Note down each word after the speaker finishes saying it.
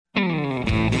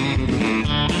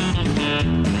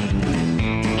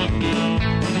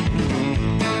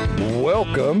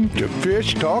Welcome to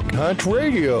Fish Talk Hunt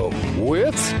Radio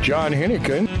with John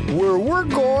Hennigan, where we're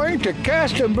going to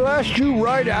cast and blast you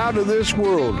right out of this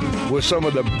world with some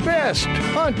of the best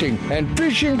hunting and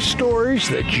fishing stories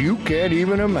that you can't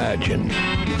even imagine.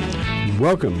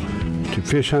 Welcome to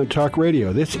Fish Hunt Talk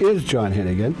Radio. This is John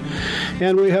Hennigan,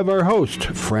 and we have our host,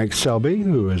 Frank Selby,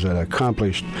 who is an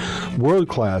accomplished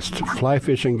world-class fly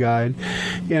fishing guide,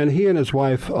 and he and his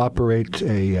wife operate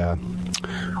a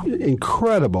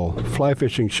incredible fly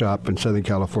fishing shop in Southern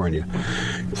California.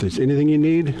 If there's anything you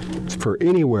need for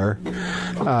anywhere,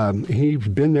 he's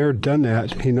been there, done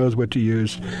that. He knows what to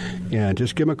use, and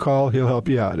just give him a call. He'll help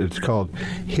you out. It's called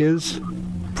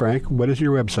Frank, what is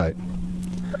your website?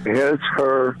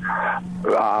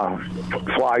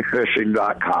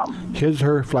 HisHerFlyFishing.com.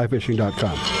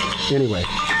 HisHerFlyFishing.com. Anyway,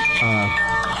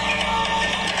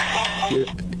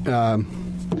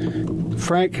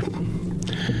 Frank,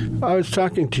 I was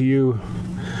talking to you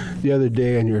the other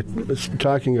day, and you're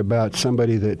talking about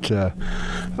somebody that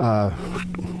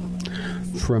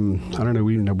from, I don't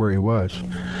even know where he was,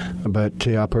 but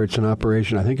he operates an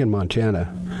operation, I think, in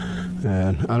Montana.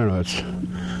 And I don't know, it's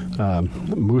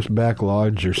Mooseback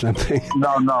Lodge or something.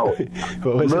 No.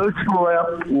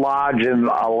 Mooselip Lodge in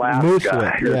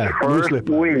Alaska. His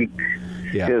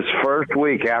first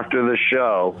week after the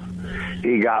show,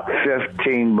 he got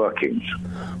 15 bookings.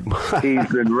 He's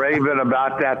been raving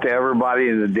about that to everybody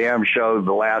in the damn show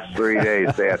the last 3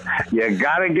 days, saying, you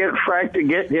got to get Frank to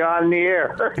get you on the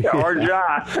air, or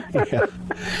John. Yeah.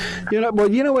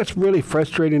 You know what's really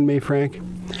frustrating me, Frank,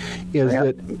 is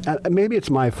that maybe it's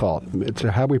my fault. It's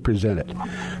how we present it.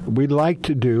 We'd like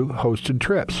to do hosted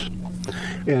trips,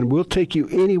 and we'll take you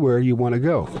anywhere you want to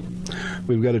go.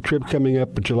 We've got a trip coming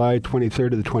up July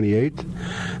 23rd to the 28th.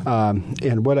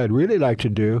 And what I'd really like to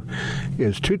do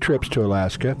is 2 trips to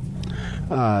Alaska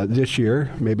this year,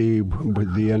 maybe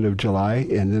with the end of July,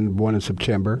 and then one in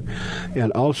September,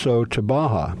 and also to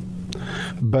Baja.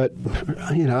 But,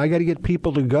 I got to get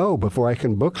people to go before I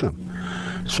can book them.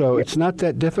 So it's not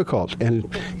that difficult. And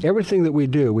everything that we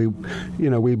do, we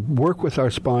work with our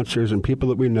sponsors and people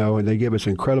that we know, and they give us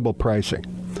incredible pricing.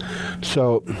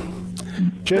 So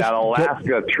that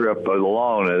Alaska trip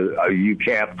alone, you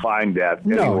can't find that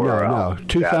anywhere else. No.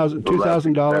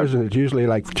 $2,000, and it's usually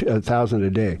like $1,000 a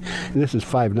day. And this is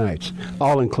 5 nights,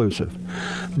 all inclusive.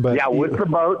 But with the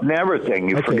boat and everything.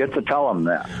 You forget to tell them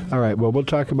that. All right. Well, we'll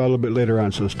talk about it a little bit later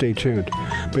on, so stay tuned.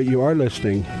 But you are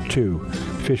listening to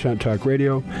Fish Hunt Talk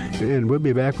Radio, and we'll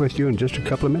be back with you in just a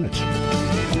couple of minutes.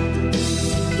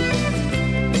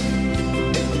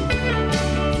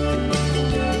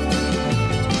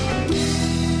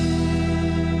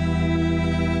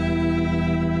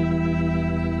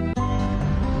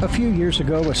 A few years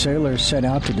ago, a sailor set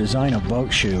out to design a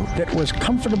boat shoe that was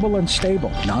comfortable and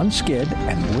stable, non-skid,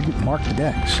 and wouldn't mark the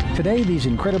decks. Today, these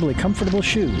incredibly comfortable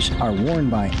shoes are worn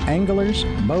by anglers,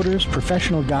 boaters,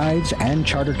 professional guides, and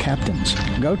charter captains.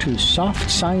 Go to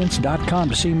SoftScience.com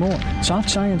to see more.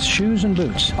 Soft Science shoes and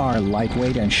boots are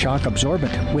lightweight and shock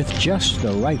absorbent with just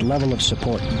the right level of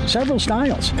support. Several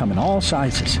styles come in all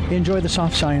sizes. Enjoy the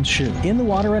Soft Science shoe in the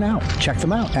water and out. Check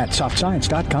them out at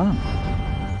SoftScience.com.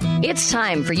 It's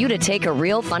time for you to take a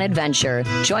real fun adventure.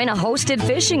 Join a hosted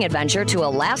fishing adventure to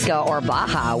Alaska or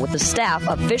Baja with the staff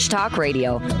of Fish Talk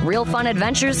Radio. Real Fun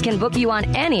Adventures can book you on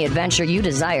any adventure you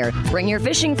desire. Bring your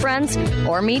fishing friends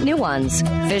or meet new ones.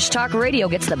 Fish Talk Radio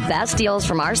gets the best deals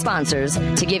from our sponsors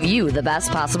to give you the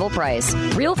best possible price.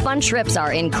 Real Fun trips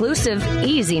are inclusive,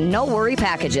 easy, no-worry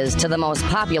packages to the most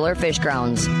popular fish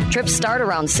grounds. Trips start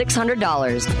around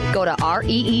 $600. Go to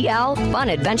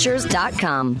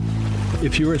REELfunadventures.com.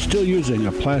 If you are still using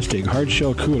a plastic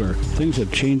hard-shell cooler, things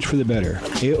have changed for the better.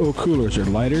 AO coolers are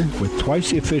lighter with twice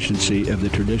the efficiency of the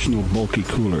traditional bulky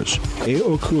coolers.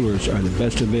 AO coolers are the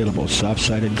best available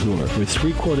soft-sided cooler with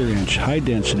 3/4-inch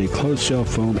high-density closed-cell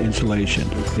foam insulation.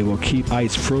 They will keep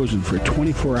ice frozen for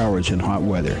 24 hours in hot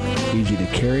weather. Easy to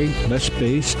carry, less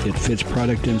space, it fits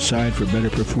product inside for better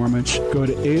performance. Go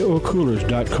to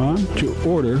AOcoolers.com to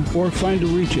order or find a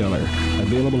retailer.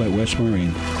 Available at West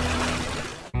Marine.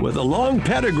 With a long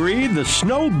pedigree, the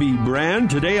Sno-Bee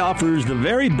brand today offers the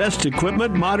very best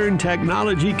equipment modern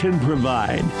technology can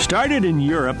provide. Started in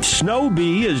Europe,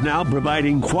 Sno-Bee is now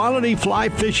providing quality fly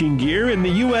fishing gear in the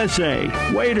USA.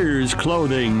 Waders,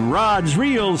 clothing, rods,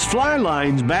 reels, fly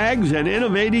lines, bags, and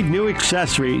innovative new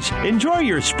accessories. Enjoy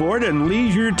your sport and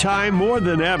leisure time more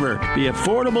than ever. The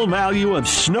affordable value of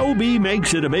Sno-Bee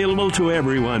makes it available to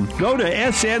everyone. Go to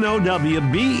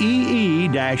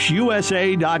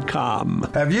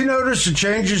snowbee-usa.com. Have Have you noticed the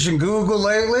changes in Google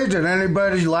lately? Did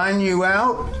anybody line you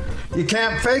out? You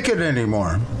can't fake it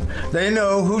anymore. They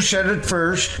know who said it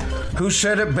first, who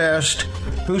said it best,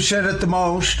 who said it the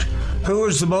most, who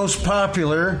is the most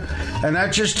popular, and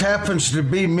that just happens to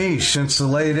be me since the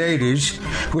late 80s,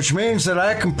 which means that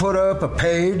I can put up a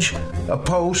page, a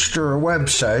post, or a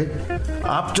website,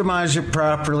 optimize it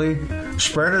properly,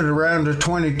 spread it around to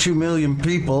 22 million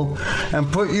people,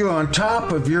 and put you on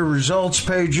top of your results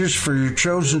pages for your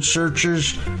chosen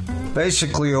searches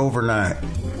basically overnight.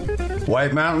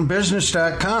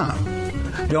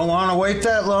 WhiteMountainBusiness.com. Don't want to wait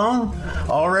that long?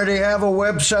 Already have a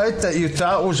website that you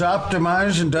thought was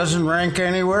optimized and doesn't rank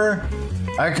anywhere?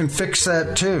 I can fix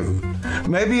that too.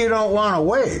 Maybe you don't want to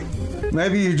wait.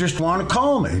 Maybe you just want to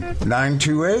call me.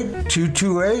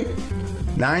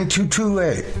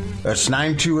 928-228-9228. That's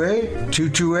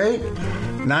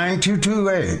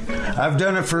 928-228-9228. I've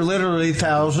done it for literally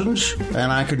thousands,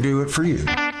 and I can do it for you.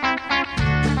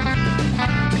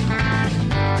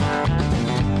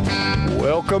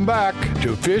 Welcome back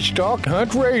to Fish Talk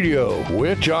Hunt Radio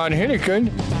with John Hennigan.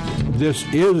 This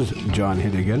is John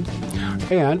Hennigan.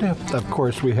 And, of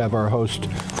course, we have our host,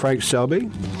 Frank Selby,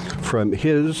 from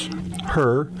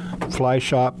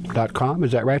herflyshop.com.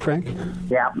 Is that right, Frank?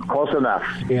 Yeah, close enough.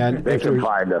 And they can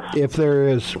find us. If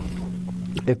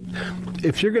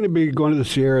you're going to be going to the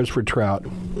Sierras for trout,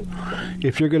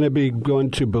 if you're going to be going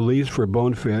to Belize for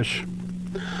bonefish,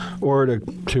 or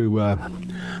to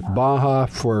Baja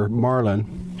for marlin,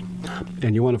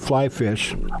 and you want to fly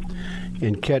fish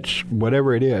and catch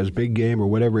whatever it is, big game or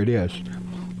whatever it is,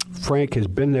 Frank has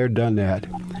been there, done that.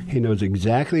 He knows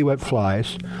exactly what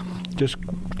flies. Just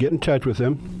get in touch with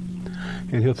him,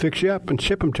 and he'll fix you up and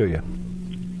ship them to you.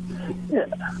 Yeah.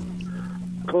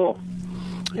 Cool.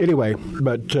 Anyway,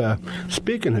 but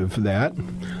speaking of that,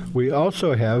 we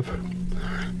also have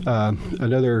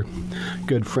another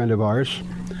good friend of ours,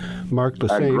 Mark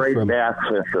Lassane. A great bass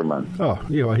fisherman. Oh,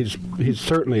 he's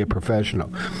certainly a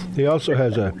professional. He also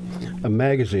has a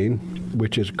magazine,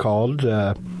 which is called,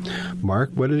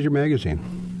 Mark, what is your magazine?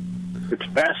 It's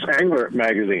Bass Angler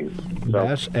Magazine. So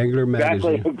Bass Angler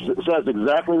Magazine. It says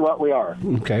exactly what we are.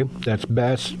 Okay, that's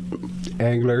Bass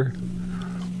Angler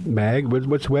Mag.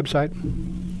 What's the website?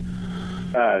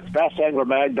 It's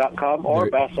bassanglermag.com or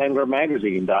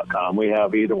bassanglermagazine.com. We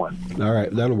have either one. All right,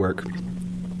 that'll work.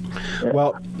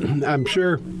 Well, I'm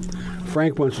sure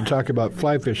Frank wants to talk about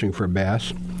fly fishing for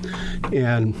bass,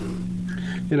 and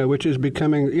which is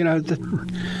becoming,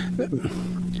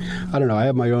 I don't know. I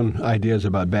have my own ideas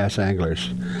about bass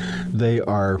anglers. They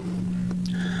are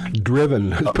driven,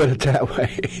 let's put it that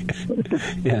way,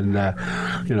 and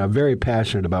very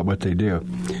passionate about what they do.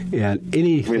 And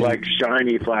anything, we like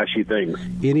shiny, flashy things.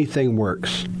 Anything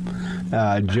works.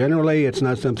 Generally, it's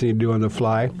not something you do on the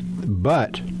fly,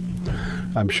 but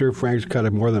I'm sure Frank's caught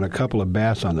more than a couple of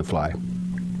bass on the fly.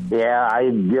 Yeah, I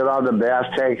get on the bass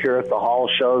tank here at the hall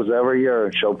shows every year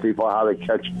and show people how to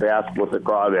catch bass with a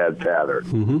crawdad pattern.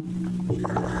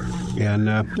 Mm-hmm. And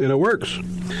it works.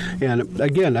 And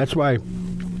again, that's why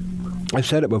I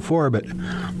said it before, but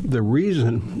the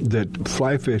reason that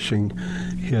fly fishing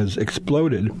has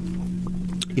exploded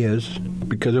is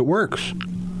because it works.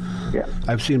 Yeah.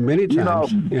 I've seen many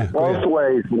times. Both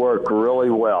ways work really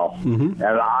well. Mm-hmm.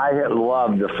 And I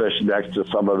love to fish next to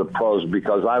some of the pros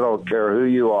because I don't care who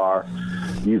you are.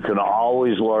 You can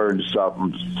always learn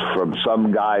something from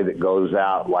some guy that goes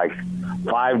out like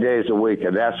 5 days a week,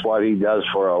 and that's what he does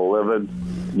for a living.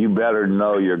 You better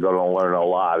know you're going to learn a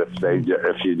lot if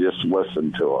you just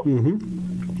listen to him.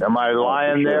 Mm-hmm. Am I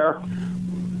lying there?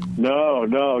 No.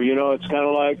 It's kind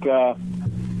of like...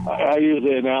 I use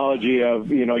the analogy of,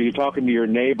 you're talking to your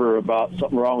neighbor about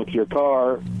something wrong with your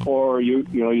car, or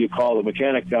you call the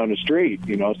mechanic down the street,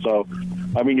 So,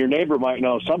 your neighbor might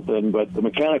know something, but the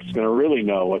mechanic's going to really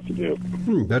know what to do.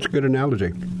 That's a good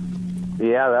analogy.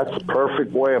 Yeah, that's a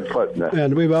perfect way of putting it.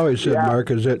 And we've always said, Mark,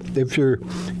 is that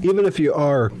even if you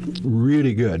are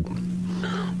really good,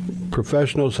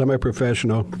 professional,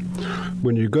 semi-professional,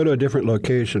 when you go to a different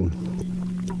location,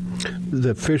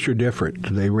 the fish are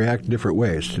different. They react different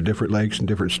ways to different lakes and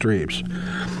different streams.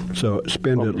 So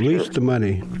spend at least the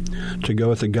money to go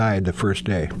with a guide the first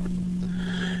day.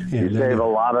 And you save a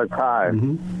lot of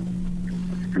time.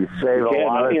 Mm-hmm. You save a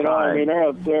lot of time.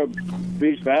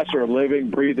 These bass are a living,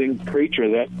 breathing creature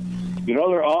that,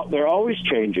 they're always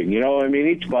changing.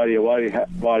 Each body of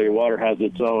water has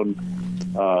its own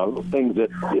things that,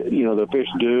 the fish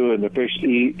do and the fish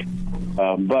eat.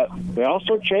 But they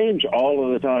also change all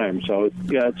of the time. So,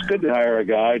 it's good to hire a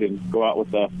guide and go out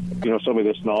with somebody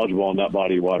that's knowledgeable in that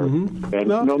body of water. Mm-hmm. And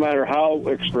no matter how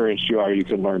experienced you are, you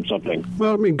can learn something.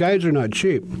 Well, guides are not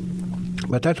cheap.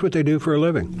 But that's what they do for a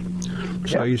living.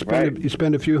 So you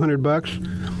spend a few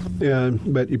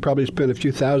 $100, but you probably spend a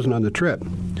few thousand on the trip.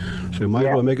 So you might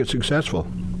as well make it successful.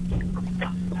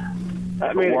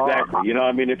 I mean, exactly. You know,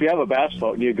 I mean, if you have a bass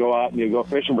boat and you go out and you go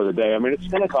fishing for the day, I mean, it's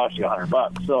going to cost you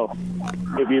 $100. So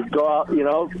if you go out, you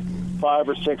know, 5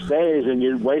 or 6 days and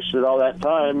you wasted all that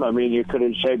time, I mean, you could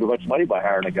have saved a bunch of money by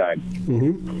hiring a guide.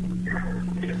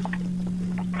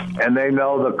 And they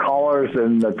know the colors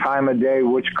and the time of day,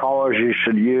 which colors you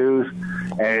should use.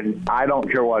 And I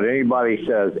don't care what anybody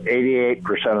says,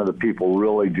 88% of the people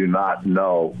really do not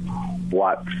know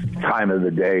what time of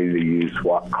the day to use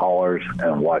what colors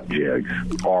and what jigs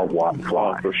or what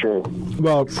fly. For sure.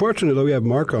 Well, fortunately, we have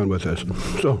Mark on with us,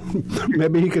 so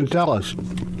maybe he can tell us.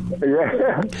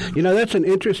 Yeah. You know, that's an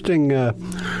interesting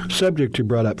subject you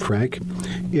brought up, Frank,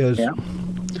 is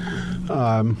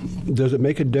does it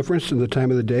make a difference in the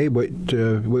time of the day, what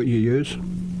you use?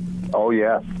 Oh,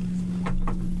 yeah.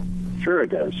 Sure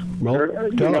it does. Well,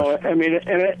 you know, I mean,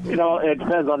 and it, you know, it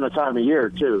depends on the time of year,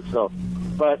 too, so...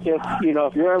 But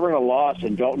if you're ever in a loss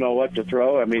and don't know what to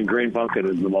throw, I mean, green pumpkin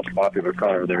is the most popular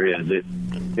color there is.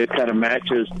 It kind of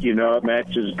matches, you know, it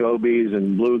matches gobies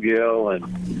and bluegill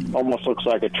and almost looks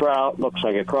like a trout, looks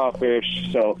like a crawfish.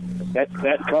 So that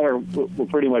color will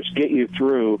pretty much get you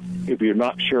through if you're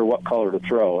not sure what color to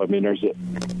throw. I mean, there's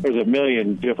a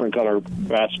million different color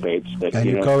bass baits that and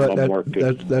you call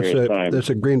it that's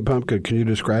a green pumpkin. Can you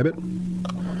describe it?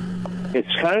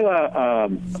 It's kind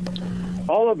of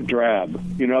olive drab.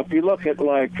 You know, if you look at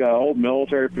like old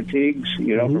military fatigues,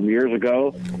 you know, from years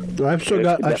ago. I've still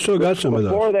got some of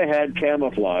those. Before they had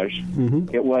camouflage,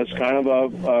 it was kind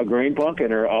of a green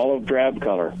pumpkin or olive drab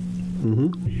color.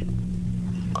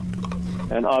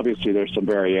 And obviously there's some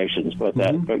variations, but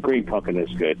but green pumpkin is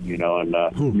good, you know. And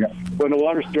when the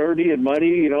water's dirty and muddy,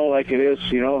 you know, like it is,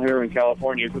 you know, here in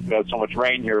California, we've had so much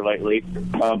rain here lately.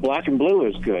 Black and blue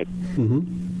is good.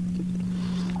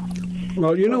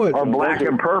 Well, you know what? Or black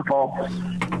and purple.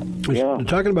 Yeah.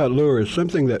 Talking about lure is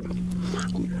something that,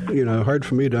 you know, hard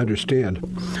for me to understand.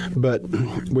 But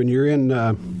when you're in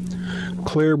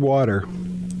clear water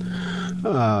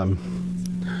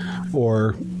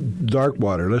or dark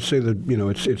water, let's say that, you know,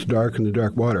 it's dark in the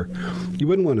dark water, you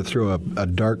wouldn't want to throw a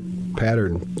dark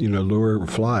pattern, you know, lure or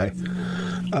fly.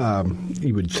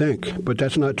 You would think, but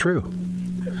that's not true.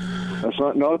 That's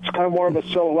not. No, it's kind of more of a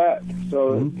silhouette.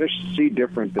 So fish see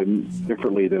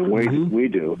differently than we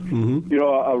do. You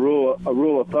know, a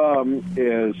rule of thumb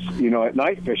is, you know, at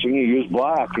night fishing you use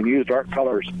black and use dark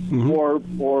colors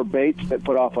or baits that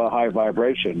put off a high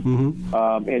vibration.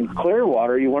 In clear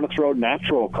water, you want to throw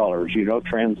natural colors. You know,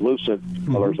 translucent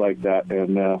colors like that.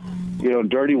 And you know, in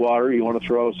dirty water, you want to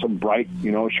throw some bright,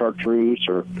 you know, chartreuse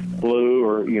or blue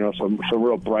or, you know, some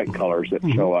real bright colors that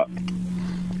show up.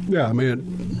 Yeah, I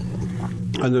mean,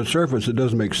 on the surface, it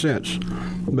doesn't make sense.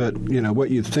 But, you know, what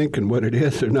you think and what it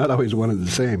is, they're not always one and the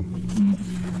same.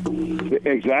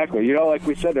 Exactly. You know, like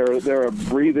we said, they're a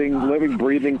living,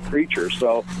 breathing creature.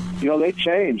 So, you know, they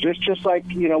change. It's just like,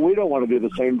 you know, we don't want to do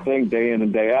the same thing day in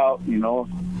and day out, you know.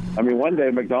 I mean, one day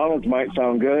McDonald's might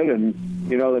sound good, and,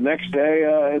 you know, the next day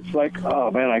it's like, oh,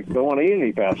 man, I don't want to eat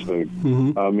any fast food.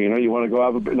 You know, you want to go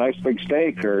have a nice big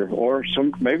steak or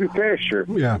some maybe fish or,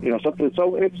 you know, something.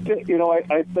 So it's, you know,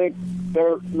 I think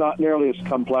they're not nearly as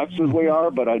complex as we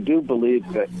are, but I do believe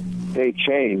that they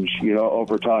change, you know,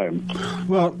 over time.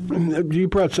 Well, you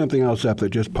brought something else up that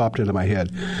just popped into my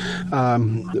head.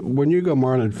 When you go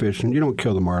marlin fishing, you don't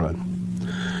kill the marlin.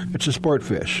 It's a sport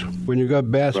fish. When you go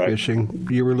bass fishing,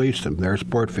 you release them. They're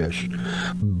sport fish.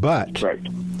 But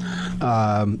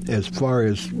as far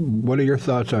as what are your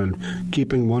thoughts on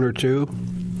keeping one or two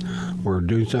or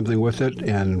doing something with it,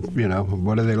 and, you know,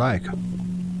 what are they like?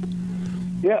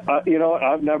 Yeah, you know,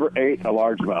 I've never ate a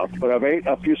largemouth, but I've ate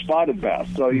a few spotted bass.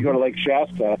 So you go to Lake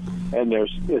Shasta, and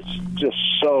it's just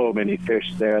so many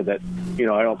fish there that, you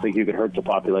know, I don't think you could hurt the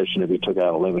population if you took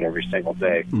out a limit every single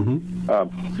day.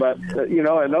 But you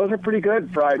know, and those are pretty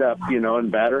good fried up, you know,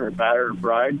 and battered and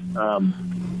fried.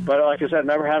 But like I said, I've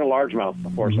never had a largemouth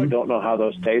before, so I don't know how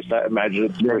those taste. I imagine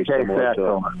it's very similar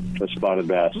to spotted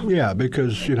bass. Yeah,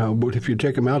 because, you know, if you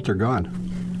take them out, they're gone.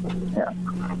 Yeah.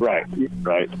 Right.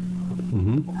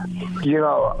 You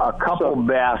know, a couple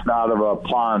bass out of a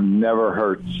pond never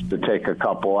hurts to take a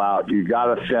couple out. You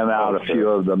got to send out a few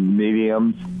of the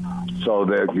mediums so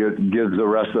that it gives the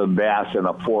rest of the bass in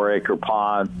a 4-acre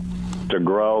pond to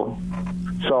grow.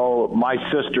 So my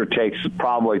sister takes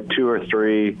probably 2 or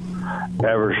 3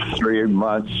 every 3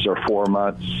 months or 4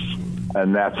 months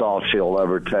and that's all she'll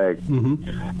ever take.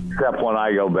 Except when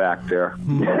I go back there.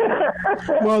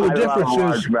 Well, the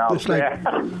difference is, it's like,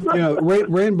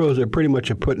 rainbows are pretty much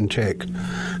a put and take.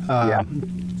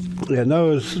 And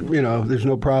those, there's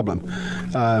no problem.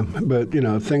 But,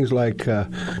 things like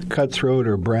cutthroat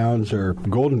or browns or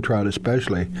golden trout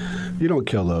especially, you don't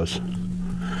kill those.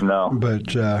 No.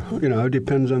 But, it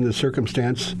depends on the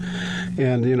circumstance.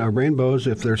 And, rainbows,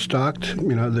 if they're stocked,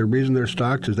 the reason they're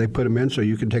stocked is they put them in so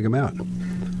you can take them out.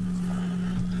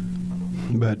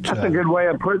 But that's a good way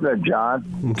of putting it, John.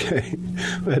 Okay,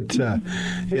 but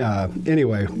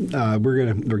anyway,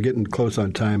 we're getting close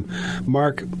on time.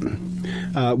 Mark,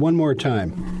 one more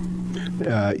time,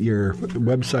 your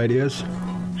website is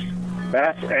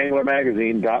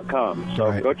BassAnglerMagazine.com.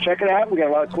 So go check it out. We got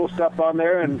a lot of cool stuff on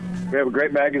there, and we have a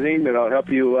great magazine that'll help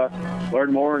you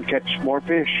learn more and catch more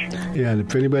fish. Yeah, and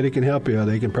if anybody can help you,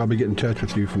 they can probably get in touch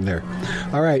with you from there.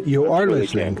 All right, you are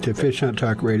listening to Fish Hunt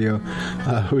Talk Radio.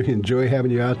 We enjoy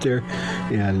having you out there,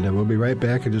 and we'll be right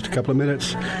back in just a couple of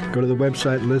minutes. Go to the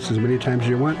website and listen as many times as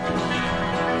you want.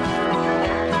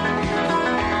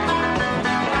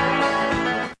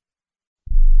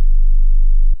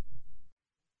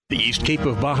 The East Cape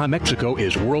of Baja, Mexico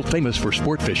is world famous for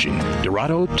sport fishing.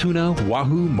 Dorado, tuna,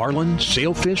 wahoo, marlin,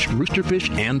 sailfish, roosterfish,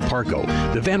 and pargo.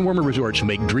 The Van Wormer Resorts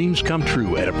make dreams come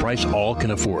true at a price all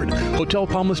can afford. Hotel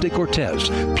Palmas de Cortez,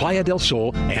 Playa del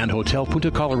Sol, and Hotel Punta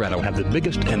Colorado have the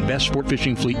biggest and best sport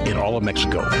fishing fleet in all of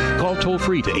Mexico. Call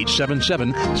toll-free to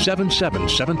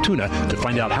 877-777-TUNA to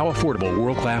find out how affordable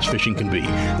world-class fishing can be.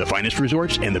 The finest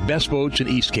resorts and the best boats in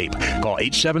East Cape. Call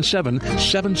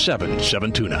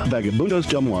 877-777-TUNA. Vagabundos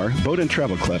Del Mar Boat and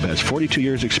Travel Club has 42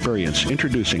 years experience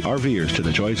introducing RVers to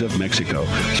the joys of Mexico.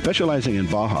 Specializing in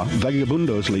Baja,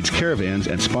 Vagabundos leads caravans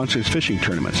and sponsors fishing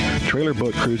tournaments, trailer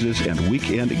boat cruises, and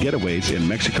weekend getaways in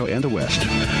Mexico and the West.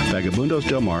 Vagabundos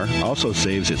Del Mar also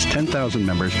saves its 10,000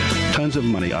 members tons of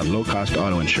money on low-cost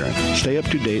auto insurance. Stay up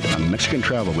to date on Mexican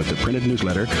travel with the printed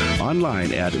newsletter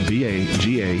online at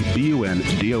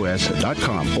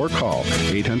vagabundos.com or call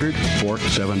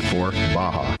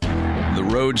 800-474-BAJA. The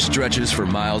road stretches for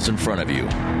miles in front of you,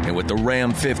 and with the Ram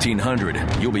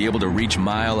 1500, you'll be able to reach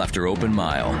mile after open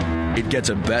mile. It gets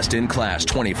a best-in-class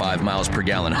 25 miles per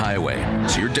gallon highway,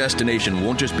 so your destination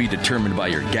won't just be determined by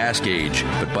your gas gauge,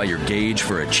 but by your gauge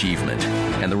for achievement.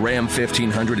 And the Ram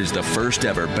 1500 is the first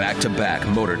ever back-to-back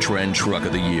Motor Trend Truck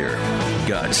of the Year.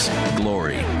 Guts,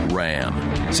 glory,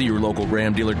 Ram. See your local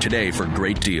Ram dealer today for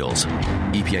great deals.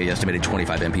 EPA estimated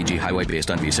 25 mpg highway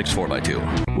based on V6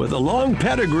 4x2. With a long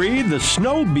pedigree, the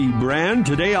Snow Bee brand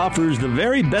today offers the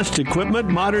very best equipment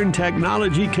modern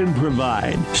technology can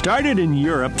provide. Started in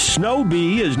Europe, Snow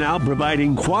Bee is now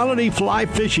providing quality fly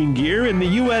fishing gear in the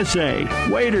USA.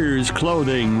 Waders,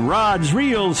 clothing, rods,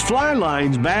 reels, fly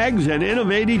lines, bags, and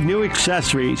innovative new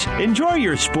accessories. Enjoy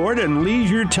your sport and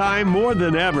leisure time more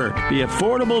than ever. The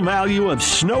affordable value of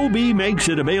Snow Bee makes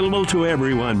it available to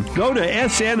everyone. Go to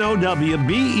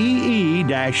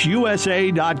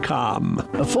snowbee-usa.com.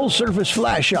 A full-service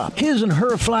fly shop, His and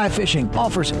Her Fly Fishing,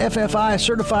 offers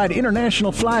FFI-certified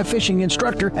international fly fishing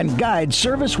instructor and guide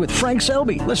service with Frank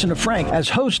Selby. Listen to Frank as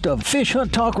host of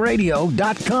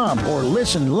FishHuntTalkRadio.com or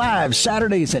listen live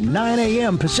Saturdays at 9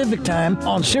 a.m. Pacific Time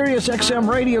on Sirius XM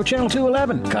Radio Channel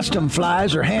 211. Custom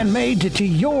flies are handmade to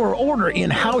your order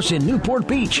in-house in Newport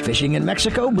Beach. Fishing in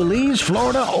Mexico, Belize,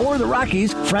 Florida, or the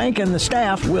Rockies, Frank and the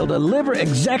staff will deliver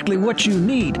exactly what you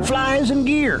need. Flies and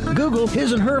gear. Google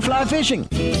His and Her Fly Fishing.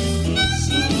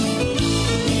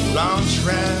 Lounge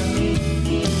round.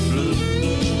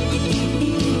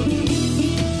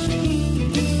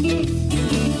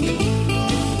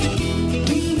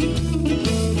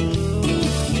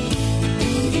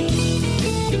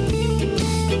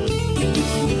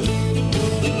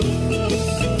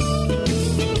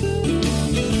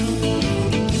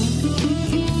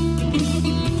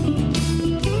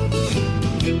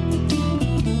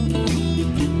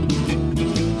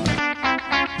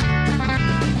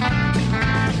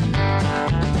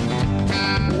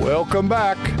 Welcome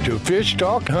back to Fish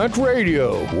Talk Hunt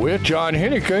Radio with John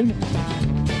Hennigan.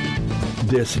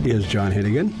 This is John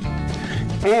Hennigan.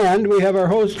 And we have our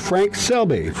host, Frank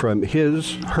Selby, from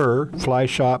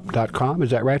hisherflyshop.com. Is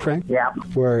that right, Frank? Yeah.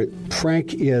 Where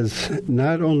Frank is,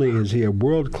 not only is he a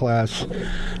world-class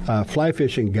fly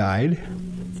fishing guide,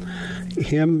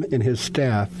 him and his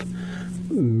staff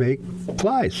make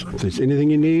flies. If there's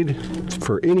anything you need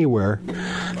for anywhere,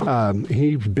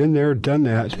 he's been there, done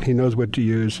that. He knows what to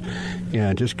use.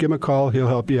 And just give him a call. He'll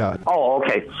help you out. Oh,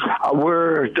 okay.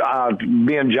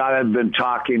 Me and John have been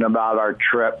talking about our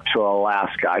trip to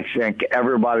Alaska. I think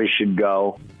everybody should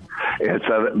go. It's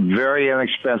a very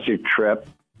inexpensive trip.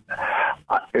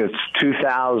 It's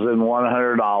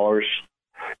 $2,100.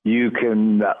 You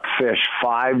can fish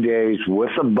 5 days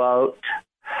with a boat,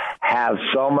 have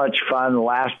so much fun.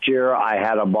 Last year I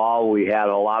had a ball. We had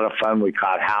a lot of fun. We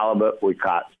caught halibut. We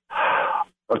caught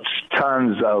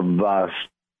tons of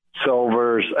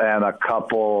silvers and a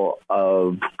couple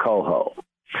of coho.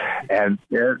 And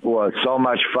it was so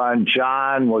much fun.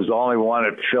 John was the only one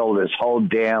that filled his whole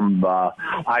damn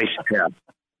ice tent.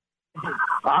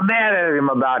 I'm mad at him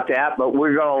about that, but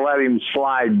we're going to let him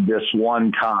slide this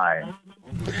one time.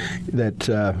 That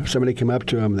somebody came up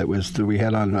to him that we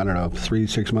had on, I don't know,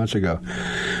 3-6 months ago.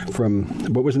 From,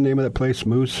 what was the name of that place?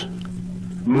 Moose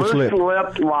Lip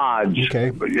Lodge.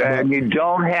 Okay. And you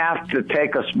don't have to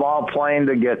take a small plane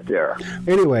to get there.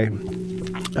 Anyway,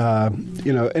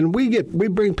 and we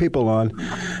bring people on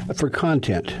for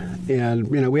content. And,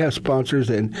 we have sponsors,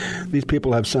 and these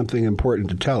people have something important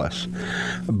to tell us.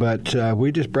 But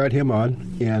we just brought him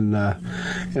on, and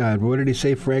what did he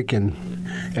say, Frank? And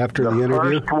after the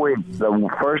interview? The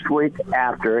first week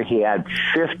after, he had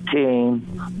 15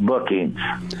 bookings.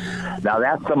 Now,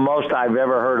 that's the most I've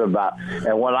ever heard about.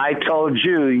 And when I told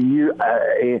you,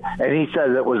 and he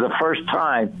said it was the first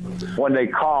time when they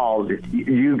called,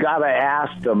 you got to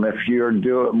ask them if you're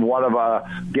doing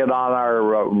get on our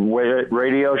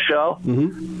radio show.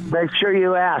 Mm-hmm. Make sure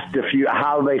you asked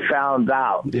how they found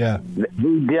out. Yeah.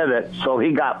 He did it, so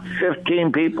he got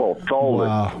 15 people told it.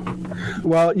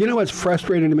 Well, you know what's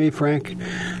frustrating to me, Frank?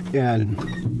 And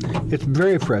it's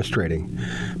very frustrating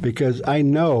because I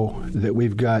know that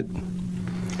we've got,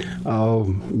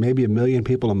 maybe 1 million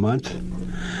people a month.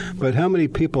 But how many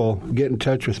people get in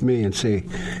touch with me and say,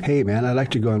 hey, man, I'd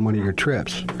like to go on one of your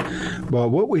trips? Well,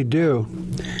 what we do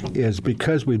is,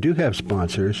 because we do have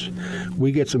sponsors,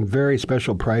 we get some very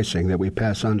special pricing that we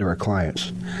pass on to our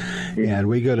clients. And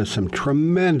we go to some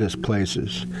tremendous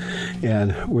places.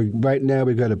 And right now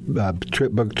we've got a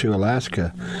trip booked to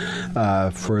Alaska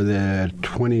for the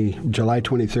July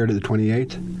 23rd to the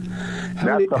 28th.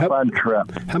 That's a fun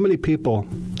trip. How many people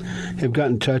have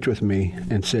gotten in touch with me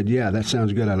and said, yeah, that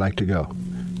sounds good, I'd like to go?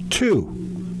 2.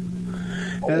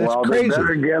 That's crazy. They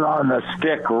better get on the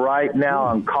stick right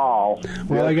now and call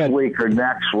this week or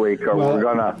next week, or we're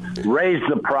going to raise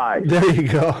the price. There you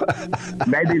go.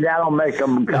 Maybe that'll make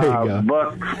them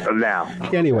book now.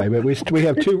 Anyway, but we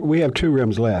have 2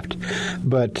 rooms left.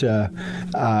 But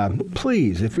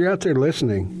please, if you're out there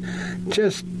listening,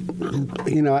 just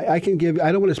I can give.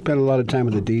 I don't want to spend a lot of time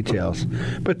with the details,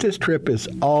 but this trip is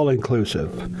all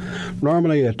inclusive.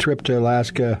 Normally, a trip to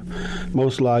Alaska,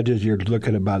 most lodges you're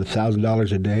looking at about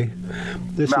 $1,000 a day.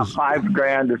 This about is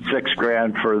 $5,000 to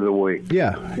 $6,000 for the week.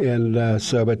 Yeah, and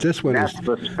but this one that's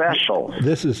the special.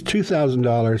 This is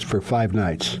 $2,000 for 5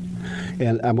 nights.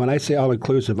 And when I say all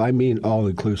inclusive, I mean all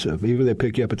inclusive. Even they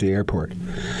pick you up at the airport.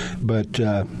 But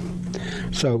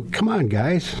so come on,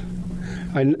 guys,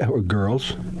 or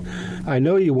girls. I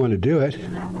know you want to do it.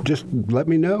 Just let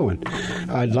me know. And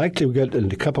I'd like to get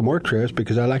a couple more trips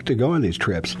because I like to go on these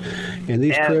trips. And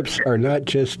these trips are not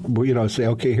just, say,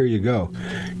 okay, here you go.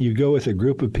 You go with a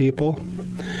group of people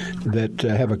that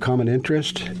have a common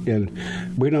interest, and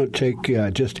we don't take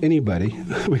just anybody.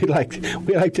 We like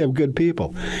to have good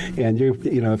people. And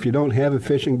if you don't have a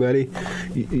fishing buddy,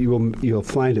 you'll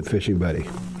find a fishing buddy.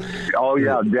 Oh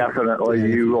yeah, definitely.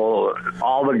 You will.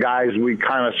 All the guys, we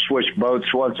kind of switch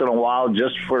boats once in a while,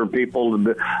 just for people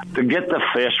to get to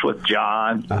fish with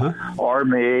John or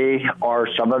me or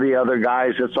some of the other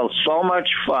guys. It's so much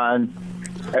fun.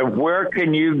 And where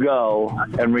can you go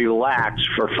and relax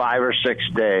for 5 or 6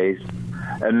 days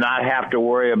and not have to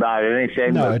worry about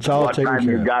anything? No, it's all taken care of.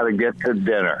 What time you got to get to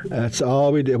dinner? That's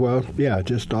all we did. Well, yeah,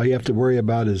 just all you have to worry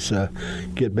about is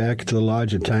get back to the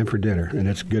lodge in time for dinner, and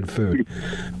it's good food.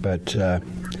 But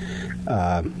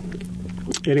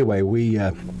anyway, we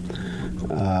I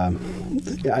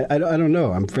don't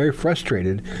know. I'm very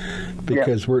frustrated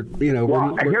because we're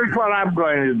here's what I'm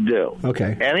going to do.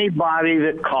 Okay. Anybody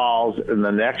that calls in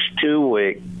the next 2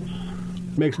 weeks,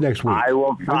 next week, I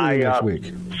will tie up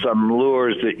some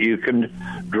lures that you can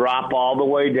drop all the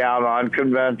way down on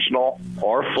conventional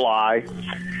or fly,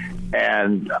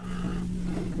 and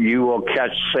you will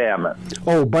catch salmon.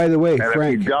 Oh, by the way, and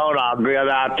Frank, if you don't, I'll get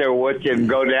out there with you and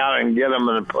go down and get them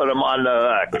and put them on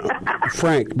the hook.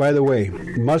 Frank, by the way,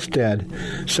 Mustad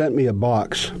sent me a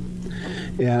box,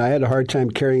 and I had a hard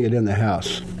time carrying it in the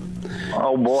house.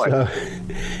 Oh, boy.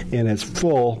 And it's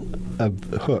full of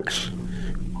hooks,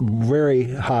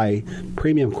 very high,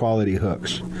 premium quality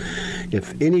hooks.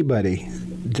 If anybody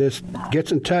just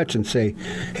gets in touch and say,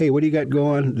 hey, what do you got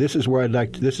going? This is what I'd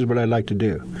like to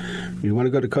do. You want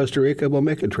to go to Costa Rica? We'll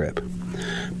make a trip.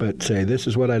 but say, this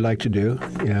is what I'd like to do.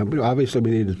 Yeah, but obviously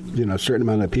we need a certain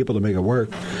amount of people to make it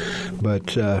work.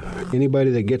 But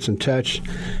anybody that gets in touch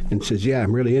and says, yeah,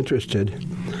 I'm really interested,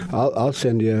 I'll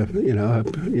send you,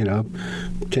 $10,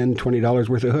 $20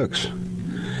 worth of hooks.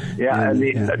 Yeah,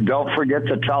 and don't forget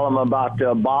to tell them about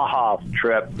the Baja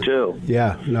trip, too.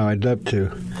 Yeah, no, I'd love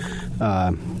to.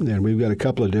 And we've got a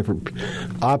couple of different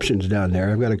options down there.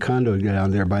 I've got a condo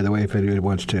down there, by the way. If anybody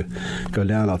wants to go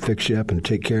down, I'll fix you up and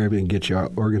take care of you and get you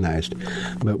organized.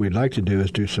 But what we'd like to do is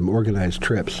do some organized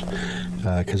trips,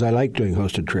 because I like doing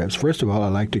hosted trips. First of all, I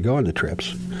like to go on the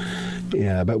trips.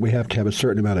 Yeah, but we have to have a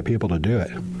certain amount of people to do it.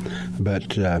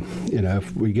 But,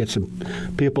 if we get some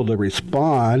people to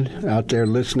respond out there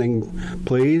listening,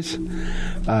 please,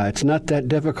 it's not that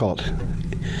difficult.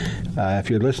 If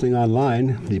you're listening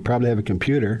online, you probably have a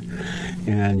computer,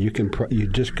 and you can you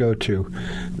just go to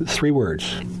 3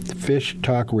 words, Fish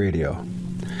Talk Radio.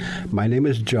 My name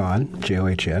is John,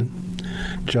 John,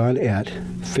 John at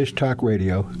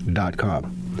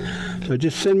fishtalkradio.com. So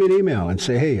just send me an email and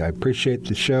say, hey, I appreciate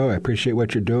the show, I appreciate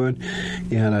what you're doing,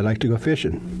 and I'd like to go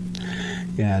fishing.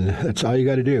 And that's all you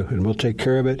got to do, and we'll take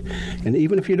care of it. And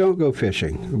even if you don't go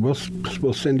fishing,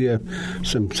 we'll send you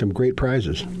some great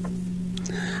prizes.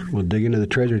 We'll dig into the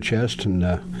treasure chest, and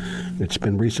it's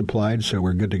been resupplied, so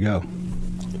we're good to go.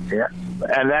 Yeah,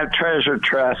 and that treasure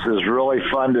chest is really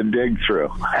fun to dig through.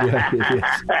 Yeah, it is.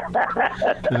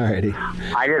 All righty.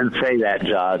 I didn't say that,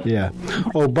 John. Yeah.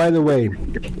 Oh, by the way,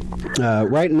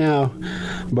 right now,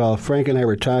 while Frank and I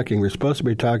were talking, we're supposed to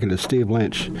be talking to Steve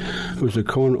Lynch, who's a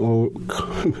co-owner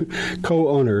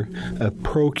of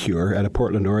Procure out of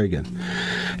Portland, Oregon.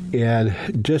 And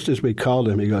just as we called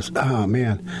him, he goes, oh,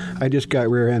 man, I just got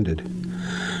rear-ended.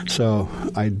 So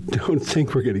I don't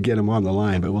think we're going to get him on the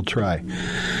line, but we'll try.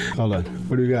 Hold on.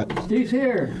 What do we got? Steve's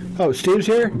here. Oh, Steve's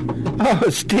here? Oh,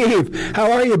 Steve.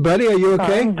 How are you, buddy? Are you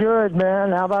okay? I'm good,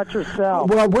 man. How about yourself?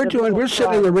 Well, we're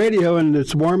sitting on the radio, and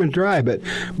it's warm and dry, but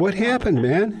what happened,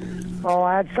 man? Oh,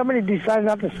 I had somebody decide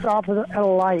not to stop at a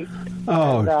light.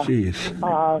 Oh, jeez.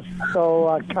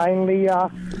 So kindly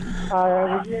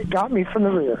got me from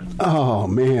the rear. Oh,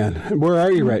 man. Where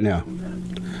are you right now?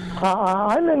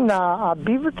 I'm in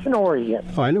Beaverton, Oregon.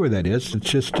 Oh, I know where that is.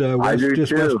 It's just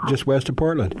west of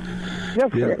Portland.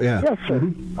 Yes, sir. Yeah. Yes, sir.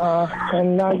 Mm-hmm.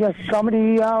 And I guess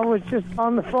somebody was just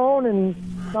on the phone and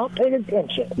not paying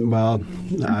attention. Well,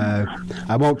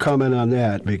 I won't comment on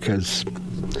that because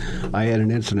I had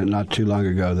an incident not too long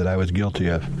ago that I was guilty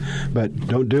of. But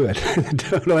don't do it.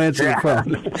 Don't answer the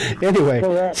phone. Anyway,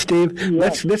 Steve,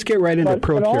 let's get right into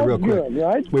Procure real quick. Good,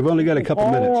 right? We've only got a couple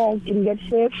minutes. All can get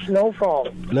fixed, no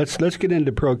problem. Let's get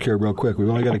into Procure real quick. We've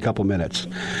only got a couple minutes.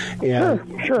 And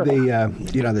sure.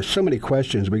 There's so many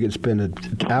questions we could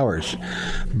spend hours.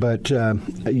 But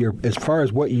as far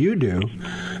as what you do,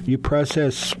 you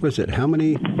process, how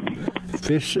many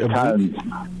fish a week?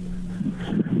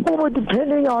 Well,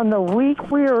 depending on the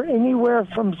week, we are anywhere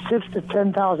from 6,000 to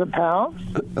 10,000 pounds.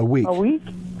 A week? A week.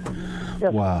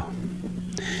 Yes. Wow.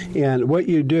 And what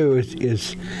you do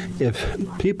is if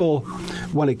people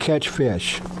want to catch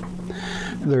fish,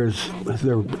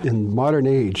 in modern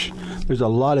age, there's a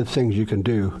lot of things you can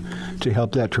do to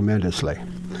help that tremendously.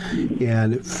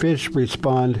 And fish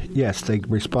respond, yes, they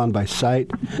respond by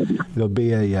sight. There'll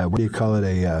be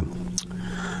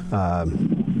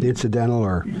incidental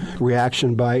or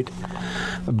reaction bite,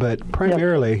 but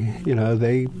primarily,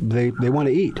 they want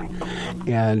to eat,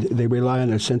 and they rely on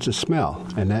their sense of smell,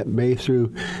 and that may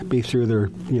be through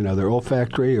their their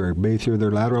olfactory or may through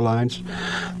their lateral lines,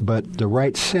 but the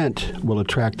right scent will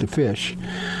attract the fish,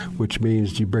 which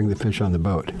means you bring the fish on the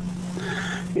boat.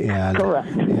 And correct.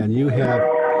 And you have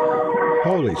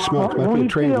holy smokes, might be a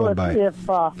train going by. If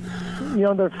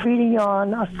they're feeding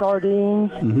on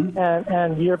sardines, mm-hmm.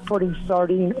 and you're putting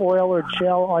sardine oil or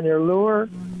gel on your lure,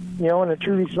 and it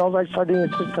truly smells like sardine,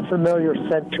 it's just a familiar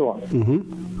scent to them. Mm-hmm.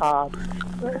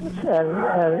 And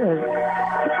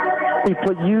we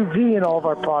put UV in all of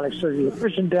our products, so you're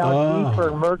fishing down deeper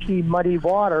in murky, muddy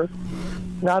water.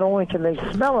 Not only can they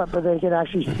smell it, but they can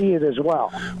actually see it as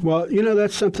well. Well,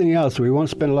 that's something else. We won't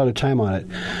spend a lot of time on it.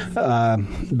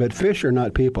 But fish are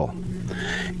not people.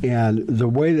 And the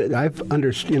way that I've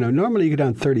understood, normally you go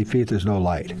down 30 feet, there's no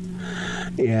light.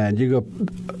 And you go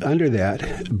under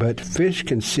that, but fish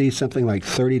can see something like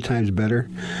 30 times better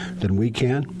than we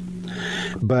can.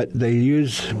 But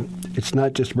it's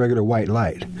not just regular white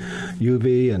light,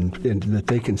 UV, and that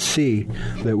they can see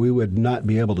that we would not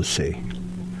be able to see.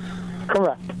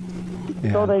 Correct.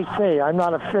 Yeah. So they say. I'm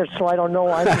not a fish, so I don't know.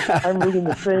 I'm reading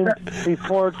the same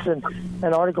reports and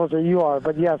articles that you are.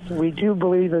 But yes, we do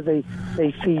believe that they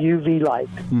see UV light,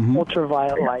 mm-hmm.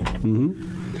 ultraviolet light.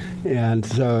 Mm-hmm. And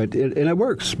so it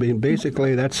works. I mean,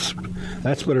 basically, that's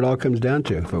what it all comes down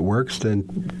to. If it works, then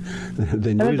and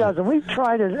it does. And we've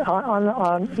tried it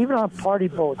on even on party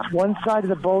boats. One side of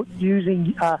the boat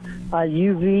using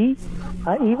UV,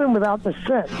 even without the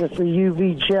scent, just the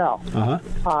UV gel.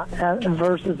 And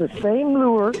versus the same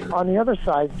lure on the other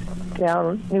side,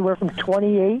 down anywhere from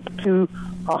 28 to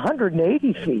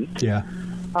 180 feet. Yeah.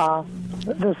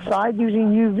 The side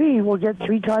using UV will get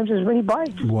 3 times as many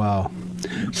bites. Wow.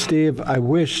 Steve, I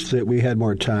wish that we had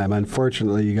more time.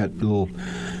 Unfortunately, you got a little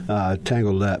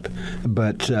tangled up,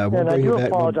 but we'll bring you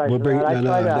back. We'll bring you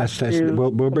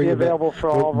back.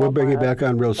 We'll bring you back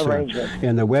on real soon.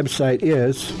 And the website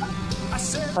is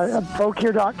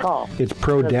ProCure.com. It's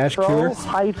pro-cure.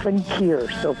 Pro-cure.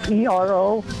 So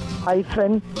PRO-CURE.com.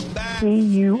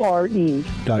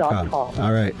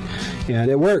 All right, and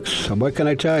it works. What can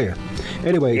I tell you?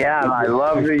 Anyway, yeah, I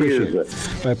love to use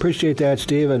it. I appreciate that,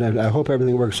 Steve, and I hope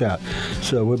everything works out.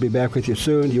 So we'll be back with you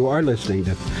soon. You are listening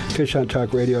to Fish Hunt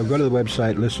Talk Radio. Go to the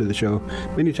website, listen to the show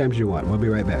many times you want. We'll be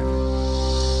right back.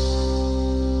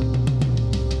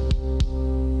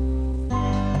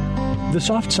 The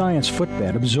Soft Science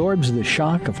footbed absorbs the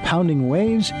shock of pounding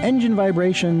waves, engine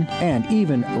vibration, and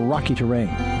even rocky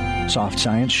terrain. Soft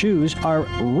Science shoes are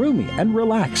roomy and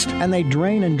relaxed, and they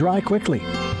drain and dry quickly.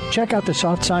 Check out the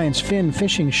Soft Science Fin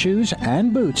fishing shoes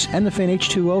and boots and the Fin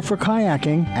H2O for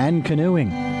kayaking and canoeing.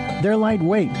 They're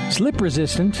lightweight,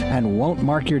 slip-resistant, and won't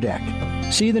mark your deck.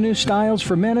 See the new styles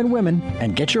for men and women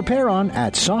and get your pair on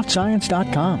at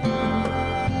softscience.com.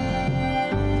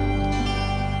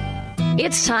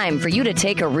 It's time for you to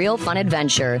take a real fun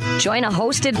adventure. Join a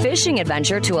hosted fishing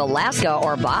adventure to Alaska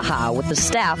or Baja with the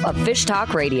staff of Fish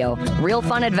Talk Radio. Real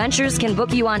Fun Adventures can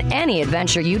book you on any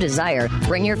adventure you desire.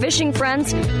 Bring your fishing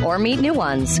friends or meet new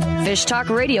ones. Fish Talk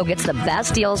Radio gets the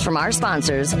best deals from our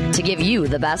sponsors to give you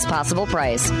the best possible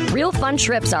price. Real Fun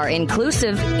trips are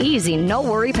inclusive, easy,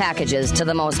 no-worry packages to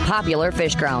the most popular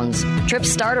fish grounds. Trips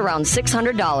start around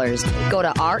 $600. Go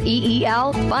to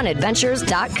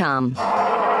REELfunadventures.com.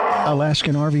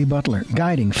 Alaskan RV Butler.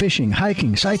 Guiding, fishing,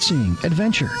 hiking, sightseeing,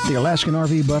 adventure. The Alaskan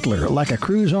RV Butler. Like a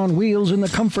cruise on wheels in the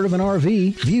comfort of an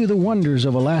RV, view the wonders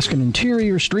of Alaskan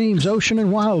interior, streams, ocean,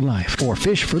 and wildlife. Or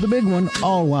fish for the big one,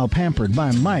 all while pampered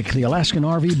by Mike, the Alaskan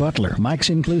RV Butler.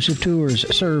 Mike's inclusive tours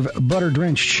serve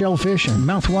butter-drenched shellfish and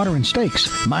mouth-watering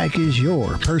steaks. Mike is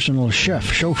your personal chef,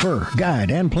 chauffeur, guide,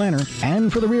 and planner.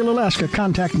 And for the real Alaska,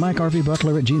 contact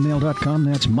MikeRVButler@gmail.com.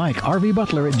 That's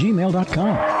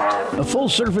MikeRVButler@gmail.com. A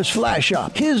full-service fly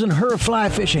shop, His and Her Fly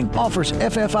Fishing, offers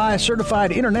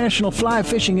FFI-certified international fly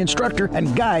fishing instructor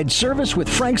and guide service with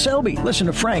Frank Selby. Listen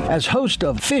to Frank as host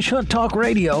of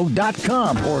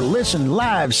FishHuntTalkRadio.com or listen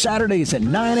live Saturdays at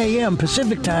 9 a.m.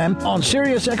 Pacific Time on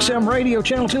SiriusXM Radio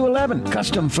Channel 211.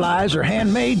 Custom flies are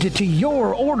handmade to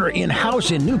your order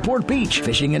in-house in Newport Beach.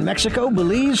 Fishing in Mexico,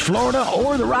 Belize, Florida,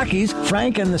 or the Rockies,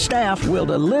 Frank and the staff will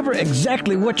deliver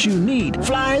exactly what you need.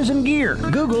 Flies and gear.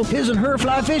 Google His and Her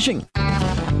Fly Fishing.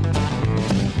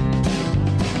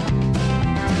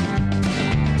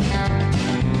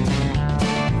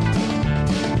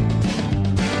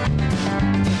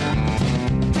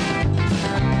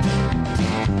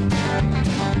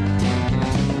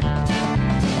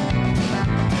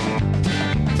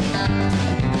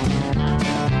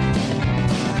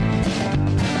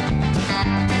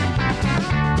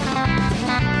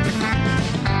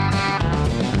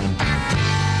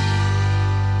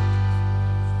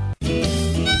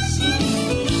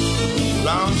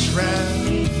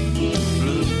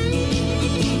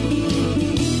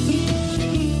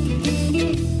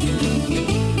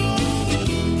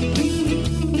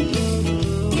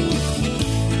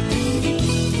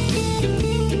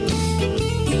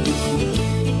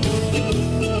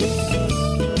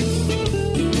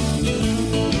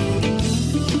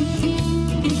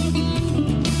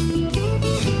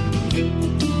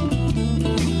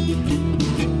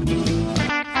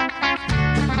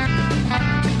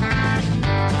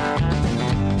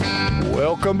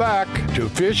 Welcome back to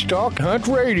Fish Talk Hunt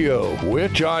Radio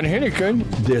with John Hennigan.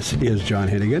 This is John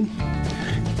Hennigan.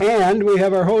 And we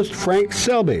have our host, Frank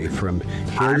Selby, from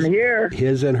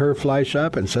His and Her Fly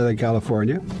Shop in Southern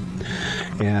California.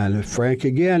 And Frank,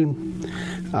 again,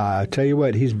 tell you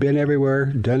what, he's been everywhere,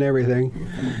 done everything,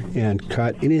 and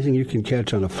caught anything you can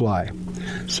catch on a fly.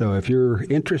 So if you're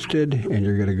interested and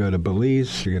you're going to go to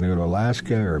Belize, you're going to go to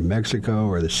Alaska or Mexico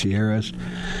or the Sierras,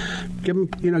 get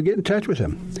in touch with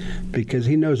him, because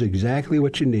he knows exactly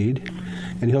what you need,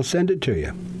 and he'll send it to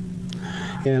you.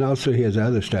 And also he has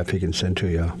other stuff he can send to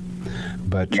you,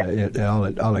 but all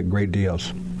at great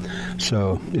deals.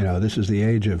 So, this is the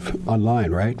age of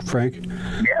online, right, Frank?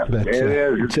 Yeah, But, it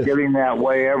is. It's giving that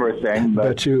way everything.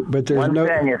 But there's one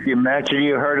thing, if you mention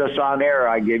you heard us on air,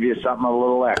 I give you something a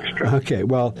little extra. Okay.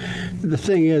 Well, the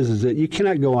thing is that you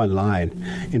cannot go online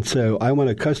and so I want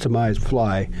a customized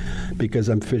fly because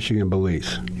I'm fishing in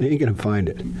Belize. You ain't going to find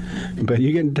it. But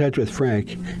you get in touch with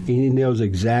Frank, he knows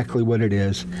exactly what it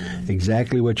is,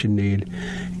 exactly what you need,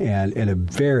 and at a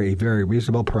very, very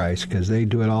reasonable price because they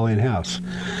do it all in-house.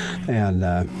 And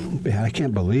man, I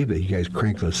can't believe that you guys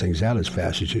crank those things out as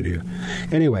fast as you do.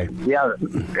 Anyway. Yeah,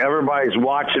 everybody's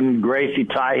watching Gracie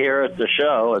Ty here at the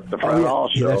show, at the front hall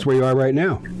show. Yeah, that's where you are right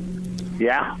now.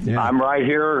 Yeah, I'm right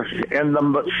here in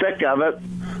the thick of it.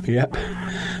 Yep.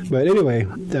 But anyway,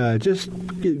 just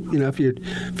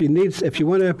if you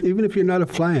want to, even if you're not a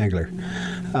fly angler,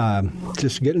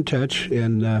 just get in touch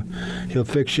and he'll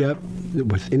fix you up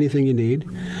with anything you need.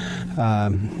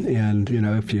 And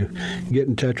if you get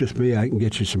in touch with me, I can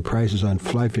get you some prices on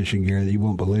fly fishing gear that you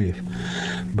won't believe.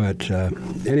 But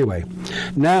anyway,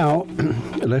 now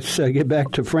let's get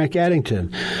back to Frank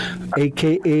Addington,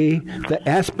 a.k.a. the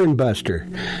Aspirin Buster.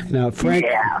 Now, Frank,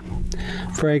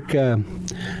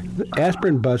 the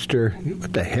Aspirin Buster,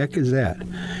 what the heck is that?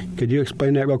 Could you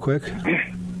explain that real quick?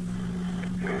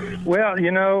 Well,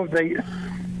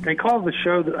 they call the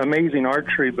show the Amazing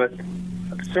Archery, but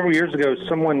several years ago,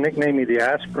 someone nicknamed me the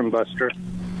Aspirin Buster,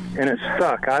 and it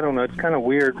stuck. I don't know. It's kind of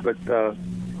weird, but the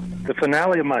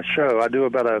finale of my show, I do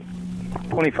about a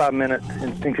 25-minute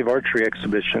instinctive archery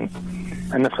exhibition,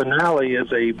 and the finale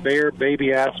is a bear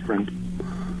baby aspirin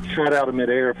shot out of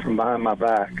midair from behind my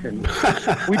back. And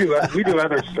we do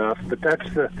other stuff, but that's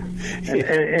the.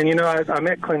 And I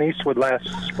met Clint Eastwood last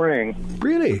spring.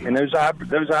 Really? And those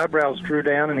eyebrows drew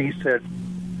down, and he said,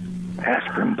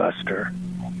 "Aspirin Buster.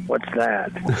 What's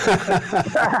that?"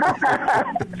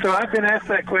 So I've been asked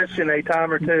that question a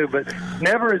time or two, but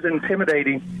never as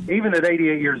intimidating. Even at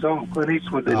 88 years old, Clint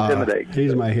Eastwood intimidates.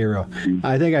 He's my hero.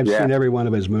 I think I've seen every one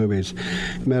of his movies.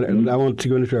 I won't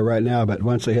go into it right now, but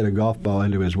once they hit a golf ball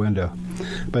into his window.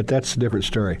 But that's a different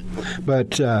story.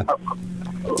 But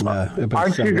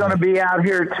aren't you going to be out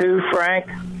here too, Frank?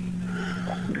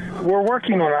 We're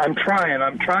working on it. I'm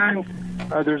trying.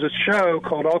 There's a show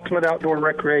called Ultimate Outdoor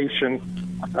Recreation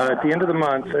at the end of the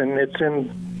month, and it's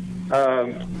in,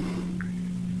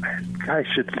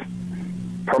 it's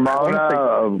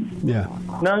Pomona. Yeah.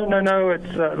 No.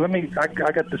 It's I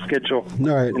got the schedule.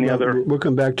 All right. We'll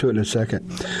come back to it in a second.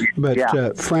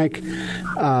 But Frank,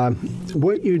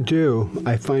 what you do,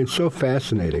 I find so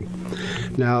fascinating.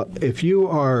 Now, if you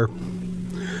are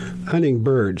hunting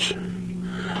birds,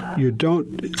 you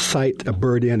don't sight a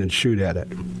bird in and shoot at it,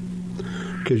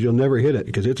 because you'll never hit it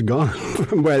because it's gone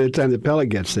by the time the pellet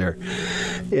gets there.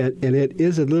 And it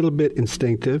is a little bit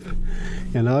instinctive,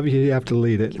 and obviously you have to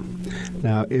lead it.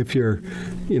 Now, if you're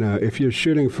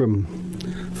shooting from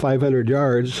 500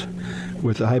 yards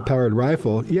with a high-powered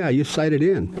rifle, you sight it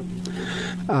in,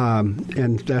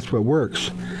 and that's what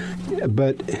works.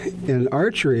 But in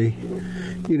archery,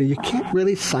 you can't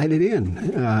really sight it in.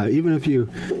 Even if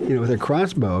with a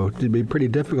crossbow, it'd be pretty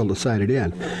difficult to sight it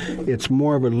in. It's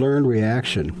more of a learned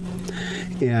reaction.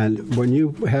 And when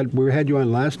we had you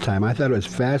on last time, I thought it was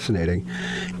fascinating.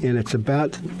 And it's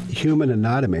about human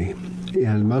anatomy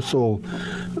and muscle,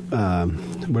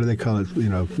 what do they call it?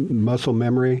 Muscle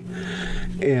memory.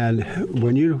 And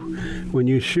when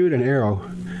you shoot an arrow,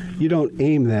 you don't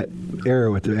aim that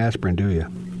arrow at the aspirin, do you?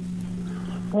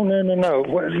 Oh, no.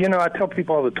 Well, I tell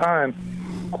people all the time,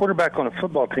 quarterback on a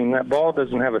football team, that ball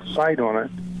doesn't have a sight on it.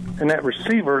 And that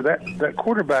receiver, that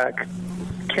quarterback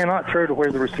cannot throw to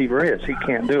where the receiver is. He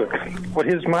can't do it. What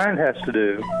his mind has to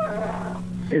do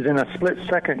is in a split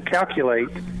second calculate,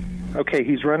 okay,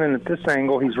 he's running at this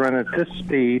angle, he's running at this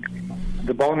speed,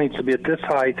 the ball needs to be at this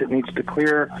height, it needs to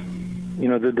clear,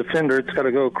 the defender, it's got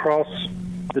to go across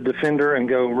the defender and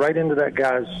go right into that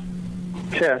guy's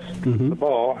chest, the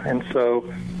ball, and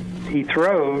so he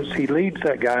leads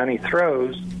that guy and he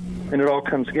throws, and it all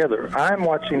comes together. I'm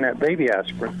watching that baby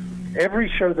aspirin. Every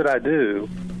show that I do,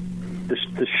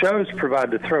 the shows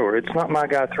provide the thrower. It's not my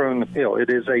guy throwing the pill. It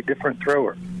is a different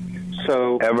thrower.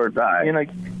 So in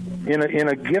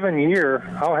a given year,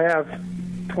 I'll have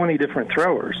 20 different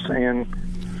throwers, and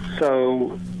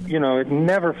so it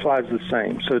never flies the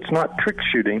same. So it's not trick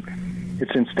shooting;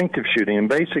 it's instinctive shooting, and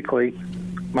basically,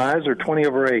 my eyes are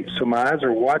 20/8, so my eyes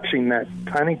are watching that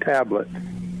tiny tablet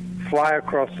fly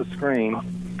across the screen,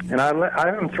 and I let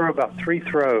them throw about 3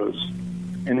 throws,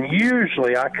 and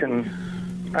usually I can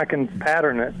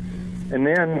pattern it, and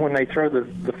then when they throw the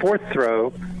 4th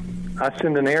throw, I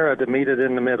send an arrow to meet it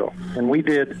in the middle. And we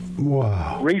did,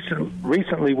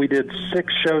 recently we did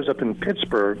 6 shows up in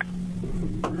Pittsburgh,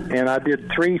 and I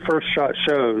did 3 first shot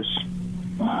shows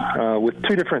with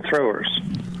 2 different throwers.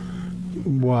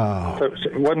 Wow! So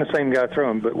it wasn't the same guy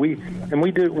throwing, but we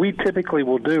typically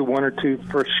will do 1 or 2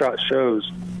 first shot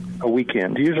shows a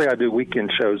weekend. Usually, I do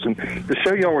weekend shows, and the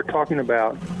show y'all were talking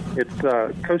about, it's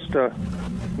Costa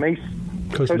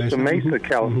Mesa,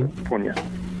 California,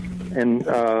 and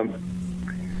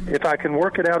if I can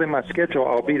work it out in my schedule,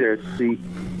 I'll be there.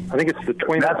 I think it's the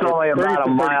 20th. That's only about a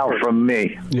mile from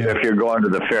me if you're going to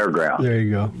the fairground. There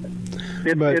you go.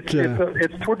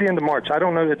 It's toward the end of March. I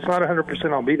don't know. It's not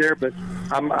 100% I'll be there, but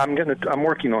I'm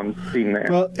working on being there.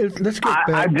 Well, let's get back.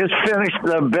 I just finished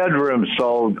the bedroom,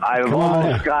 so I've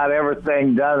almost got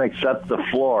everything done except the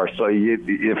floor. So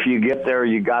if you get there,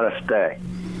 you got to stay.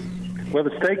 Well,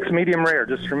 the steak's medium rare.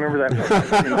 Just remember that.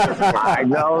 I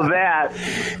know that.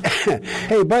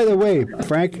 Hey, by the way,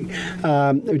 Frank,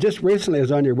 just recently I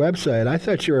was on your website. I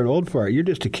thought you were an old fart. You're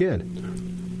just a kid.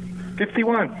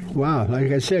 51. Wow.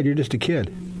 Like I said, you're just a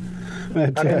kid.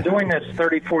 I've been doing this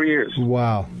 34 years.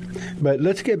 Wow. But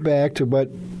let's get back to what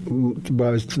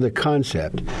was the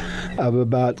concept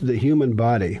about the human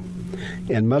body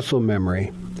and muscle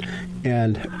memory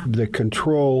and the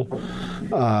control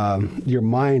your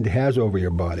mind has over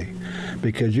your body.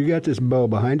 Because you got this bow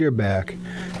behind your back,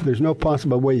 there's no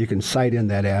possible way you can sight in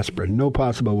that aspirin. No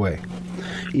possible way.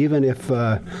 Even if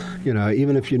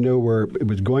you knew where it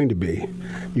was going to be,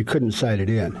 you couldn't sight it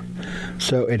in.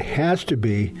 So it has to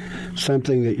be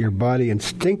something that your body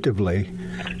instinctively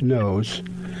knows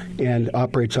and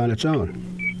operates on its own.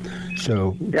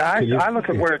 So yeah, I look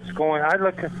at where it's going. I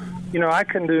look at, I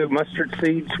can do mustard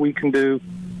seeds. We can do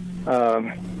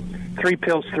 3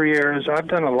 pills, 3 arrows. I've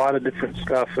done a lot of different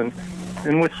stuff, and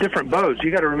with different bows.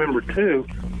 You got to remember too,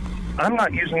 I'm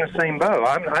not using the same bow.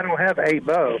 I don't have a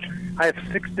bow. I have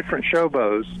 6 different show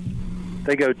bows.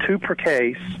 They go 2 per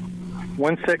case.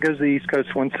 1 set goes to the East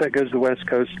Coast, 1 set goes to the West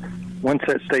Coast, 1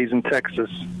 set stays in Texas,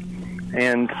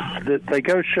 and they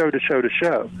go show to show to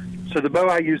show. So the bow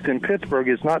I used in Pittsburgh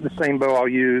is not the same bow I'll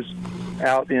use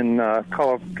out in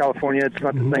California. It's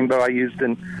not the same bow I used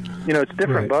in, it's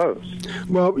different bows.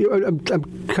 Well, I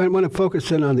kind of want to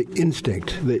focus in on the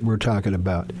instinct that we're talking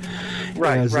about.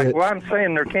 Right. Well, I'm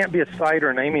saying there can't be a sight or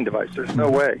an aiming device. There's no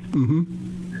way.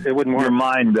 Mm-hmm. It wouldn't work. Your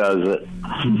mind does it.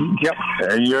 Mm-hmm. Yep.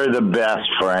 And you're the best,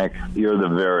 Frank. You're the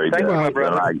very best. Thank you, my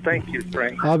brother. Thank you,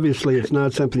 Frank. Obviously, it's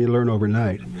not something you learn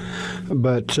overnight.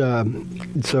 But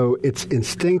so it's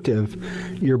instinctive.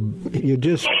 You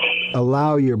just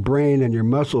allow your brain and your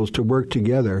muscles to work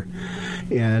together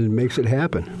and makes it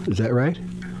happen. Is that right?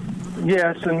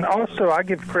 Yes, and also I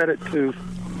give credit to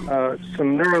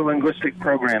some neuro-linguistic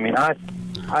programming. I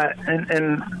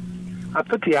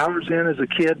put the hours in as a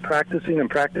kid practicing,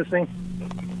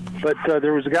 but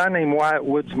there was a guy named Wyatt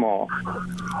Woodsmall.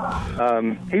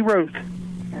 He wrote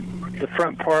the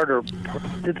front part or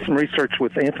did some research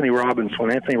with Anthony Robbins when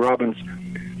Anthony Robbins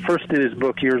first did his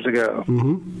book years ago.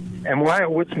 Mm-hmm. And Wyatt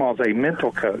Woodsmall is a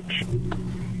mental coach.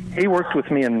 He worked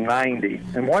with me in '90,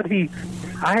 and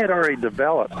I had already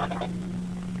developed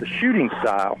the shooting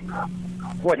style.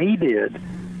 What he did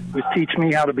was teach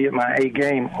me how to be at my A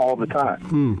game all the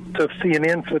time. So if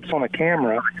CNN flips on a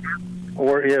camera,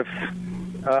 or if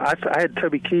I had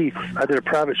Toby Keith, I did a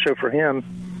private show for him.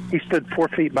 He stood 4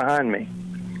 feet behind me.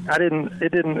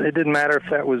 It didn't matter if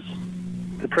that was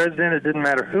the president. It didn't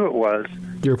matter who it was.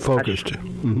 You're focused.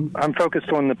 I'm focused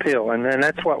on the pill, and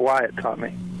that's what Wyatt taught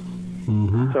me.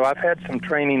 Mm-hmm. So I've had some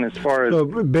training as far as. So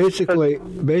basically,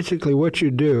 what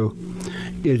you do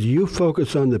is you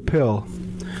focus on the pill,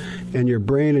 and your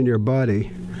brain and your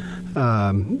body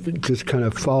just kind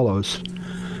of follows.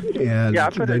 And I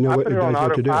put it on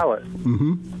autopilot.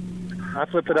 Mm-hmm. I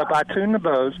flip it up. I tune the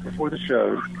bows before the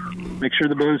show. Make sure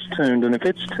the bow's tuned, and if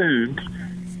it's tuned,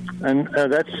 and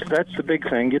that's the big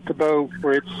thing. Get the bow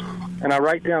where it's, and I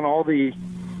write down all the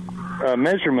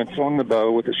measurements on the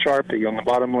bow with a Sharpie on the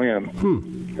bottom limb.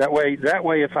 That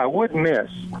way, if I would miss,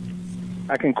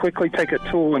 I can quickly take a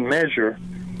tool and measure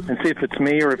and see if it's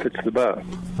me or if it's the bow.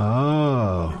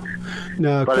 Oh.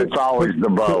 Now, but it's always the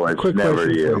bow. It's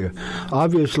never you.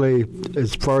 Obviously,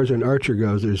 as far as an archer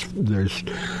goes, there's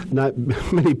not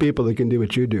many people that can do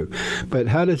what you do. But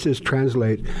how does this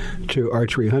translate to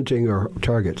archery hunting or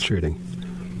target shooting?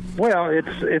 Well,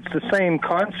 it's the same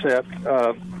concept.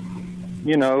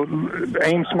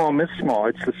 Aim small, miss small.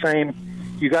 It's the same.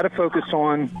 You got to focus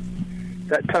on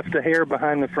that tuft of hair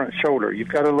behind the front shoulder. You've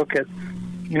got to look at,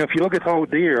 if you look at the whole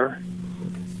deer,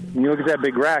 and you look at that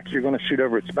big rack, you're going to shoot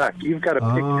over its back. You've got to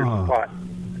pick your spot.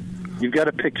 You've got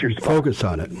to pick your spot. Focus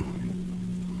on it.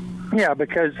 Yeah,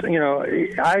 because,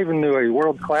 I even knew a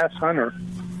world-class hunter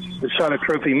that shot a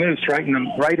trophy moose right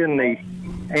in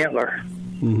antler.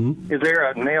 Mm-hmm. His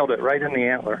arrow nailed it right in the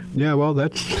antler. Yeah, well,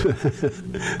 that's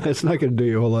that's not going to do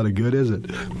you a whole lot of good, is it?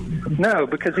 No,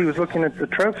 because he was looking at the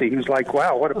trophy. He was like,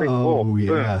 wow, what a big bull. Oh,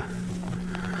 yeah.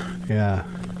 Yeah.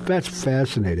 That's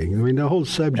fascinating. I mean, the whole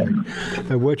subject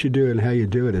of what you do and how you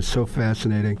do it is so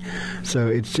fascinating. So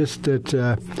it's just that,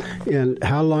 and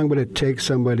how long would it take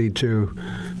somebody to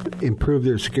improve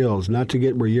their skills? Not to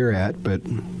get where you're at, but...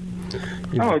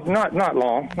 Not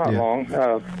long.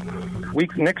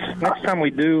 Next time we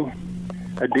do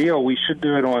a deal, we should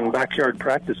do it on backyard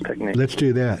practice technique. Let's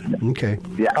do that. Okay.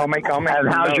 Yeah. I'll make. And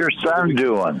how's your son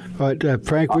doing? All right,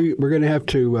 Frank, we're going to have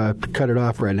to cut it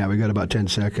off right now. We got about 10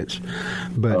 seconds.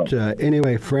 But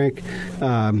anyway, Frank,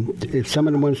 if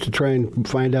someone wants to try and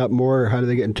find out more, how do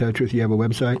they get in touch with you? You have a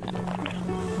website?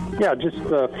 Yeah, just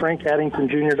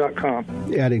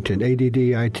FrankAddingtonJr.com. Addington,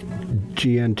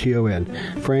 ADDIGNTON.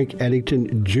 Frank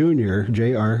Addington Jr.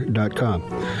 JR.com.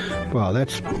 Wow,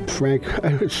 that's Frank.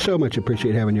 I so much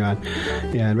appreciate having you on.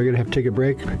 And we're going to have to take a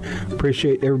break.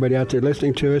 Appreciate everybody out there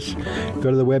listening to us. Go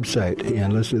to the website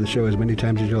and listen to the show as many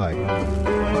times as you like.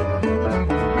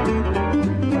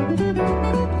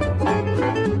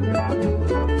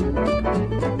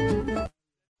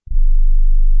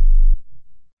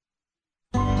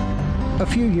 A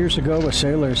few years ago, a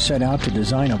sailor set out to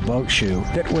design a boat shoe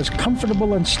that was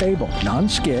comfortable and stable,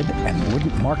 non-skid, and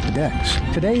wouldn't mark the decks.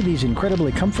 Today, these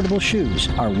incredibly comfortable shoes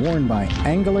are worn by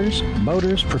anglers,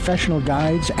 boaters, professional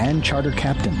guides, and charter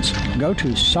captains. Go to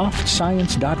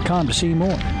softscience.com to see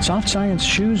more. Soft Science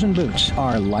shoes and boots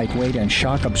are lightweight and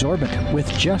shock absorbent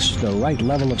with just the right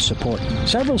level of support.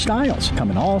 Several styles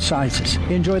come in all sizes.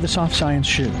 Enjoy the Soft Science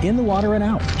shoe in the water and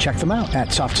out. Check them out at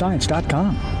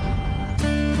softscience.com.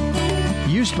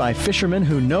 Used by fishermen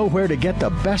who know where to get the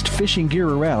best fishing gear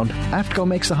around, AFTCO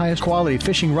makes the highest quality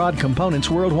fishing rod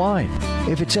components worldwide.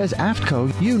 If it says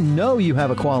AFTCO, you know you have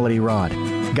a quality rod.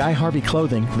 Guy Harvey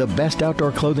Clothing, the best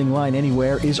outdoor clothing line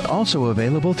anywhere, is also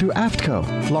available through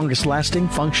AFTCO. Longest lasting,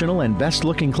 functional, and best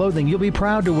looking clothing you'll be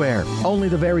proud to wear. Only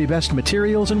the very best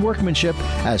materials and workmanship.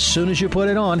 As soon as you put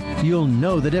it on, you'll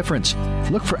know the difference.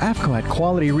 Look for AFTCO at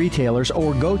quality retailers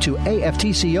or go to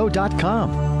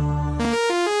aftco.com.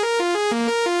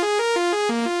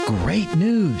 Great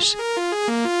news!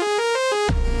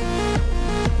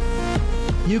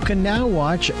 You can now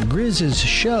watch Grizz's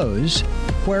shows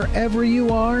wherever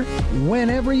you are,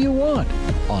 whenever you want,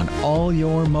 on all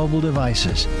your mobile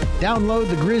devices. Download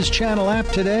the Grizz Channel app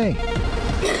today.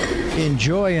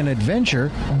 Enjoy an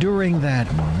adventure during that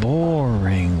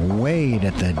boring wait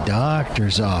at the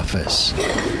doctor's office.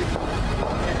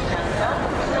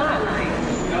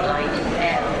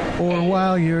 Or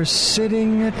while you're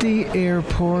sitting at the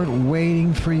airport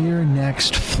waiting for your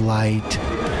next flight.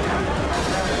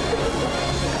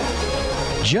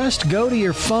 Just go to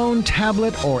your phone,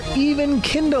 tablet, or even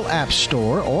Kindle App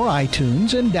Store or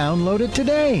iTunes and download it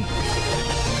today.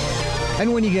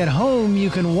 And when you get home,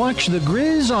 you can watch the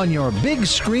Grizz on your big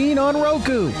screen on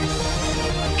Roku.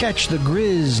 Catch the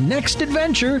Grizz next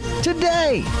adventure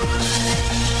today.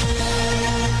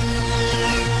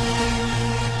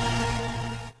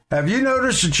 Have you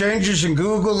noticed the changes in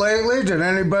Google lately? Did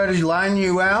anybody line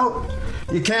you out?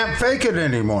 You can't fake it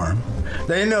anymore.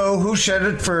 They know who said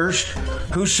it first,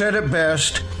 who said it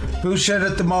best, who said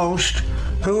it the most,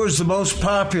 who is the most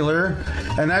popular,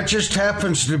 and that just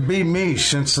happens to be me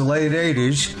since the late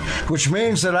 80s, which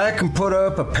means that I can put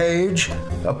up a page,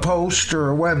 a post,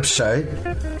 or a website,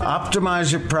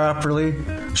 optimize it properly,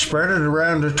 spread it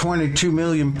around to 22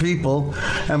 million people,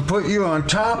 and put you on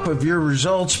top of your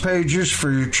results pages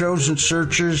for your chosen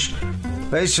searches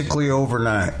basically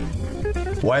overnight.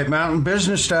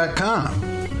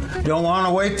 WhiteMountainBusiness.com. Don't want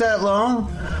to wait that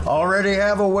long? Already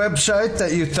have a website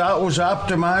that you thought was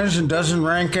optimized and doesn't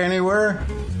rank anywhere?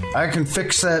 I can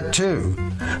fix that too.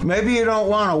 Maybe you don't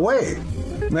want to wait.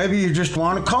 Maybe you just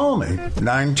want to call me.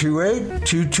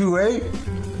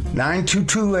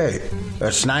 928-228-9228.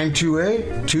 That's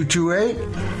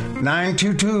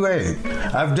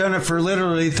 928-228-9228. I've done it for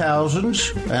literally thousands,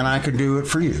 and I can do it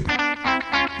for you.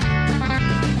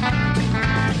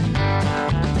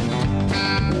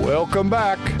 Welcome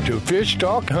back to Fish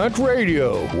Talk Hunt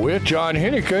Radio with John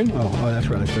Hennigan. Oh, that's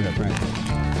right. I forgot Frank.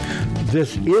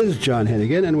 This is John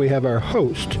Hennigan, and we have our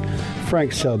host,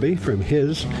 Frank Selby, from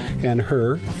his and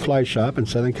her fly shop in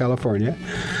Southern California,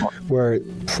 where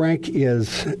Frank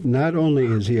is, not only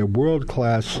is he a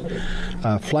world-class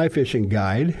fly fishing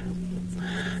guide,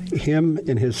 him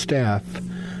and his staff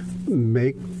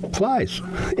make flies.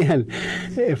 And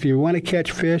if you want to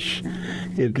catch fish,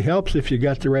 it helps if you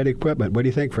got the right equipment. What do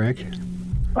you think, Frank?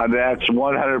 That's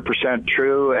 100%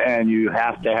 true, and you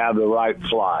have to have the right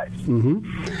flies.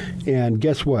 Mm-hmm. And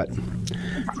guess what?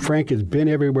 Frank has been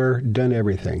everywhere, done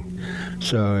everything.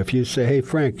 So if you say, hey,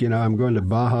 Frank, I'm going to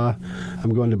Baja,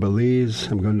 I'm going to Belize,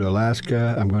 I'm going to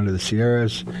Alaska, I'm going to the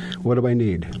Sierras, what do I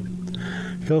need?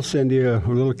 He'll send you a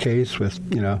little case with,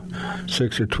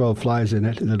 6 or 12 flies in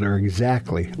it that are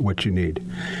exactly what you need.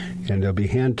 And they'll be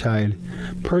hand-tied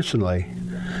personally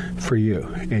for you.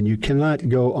 And you cannot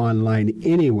go online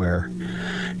anywhere.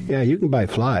 Yeah, you can buy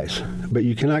flies, but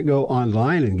you cannot go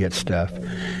online and get stuff.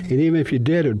 And even if you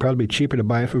did, it would probably be cheaper to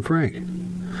buy it from Frank.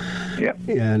 Yep.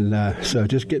 And so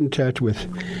just get in touch with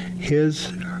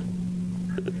his,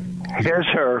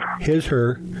 her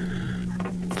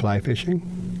fly fishing.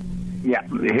 Yeah,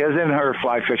 his and her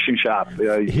fly fishing shop. Punch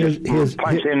in his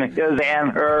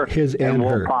and her, and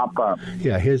we'll pop up.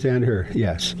 Yeah, his and her,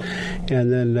 yes.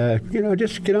 And then,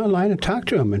 just get online and talk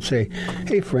to him and say,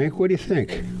 hey, Frank, what do you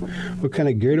think? What kind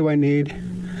of gear do I need?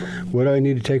 What do I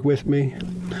need to take with me?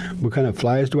 What kind of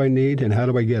flies do I need, and how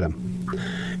do I get them?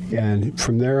 And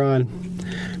from there on,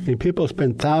 people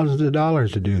spend thousands of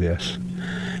dollars to do this.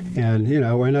 And,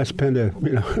 why not spend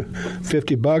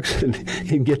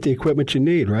 $50 and get the equipment you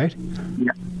need, right?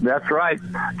 Yeah, that's right.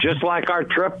 Just like our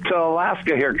trip to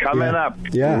Alaska here coming up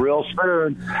real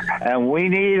soon. And we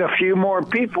need a few more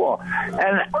people.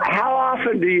 And how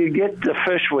often do you get to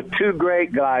fish with two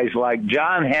great guys like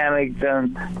John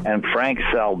Hannington and Frank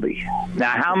Selby?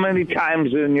 Now, how many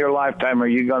times in your lifetime are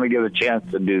you going to get a chance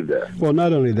to do this? Well,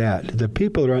 not only that, the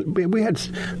people we had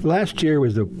last year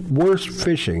was the worst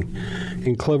fishing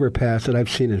in Clover Pass that I've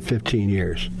seen in 15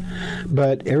 years.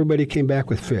 But everybody came back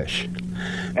with fish.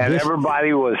 And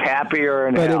everybody was happier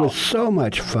and But it was so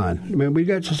much fun. I mean, we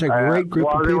got just a great group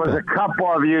of people. Well, there was a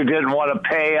couple of you didn't want to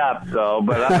pay up, though,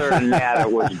 but other than that,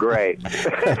 it was great.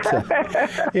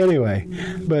 Anyway,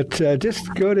 but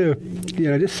just go to,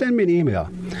 just send me an email.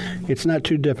 It's not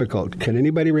too difficult. Can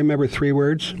anybody remember 3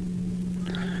 words?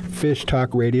 Fish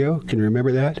Talk Radio. Can you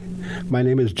remember that? My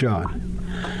name is John.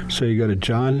 So you go to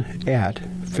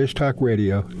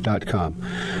john@fishtalkradio.com.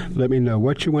 Let me know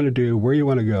what you want to do, where you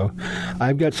want to go.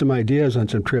 I've got some ideas on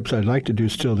some trips I'd like to do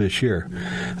still this year.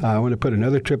 I want to put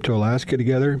another trip to Alaska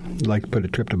together. I'd like to put a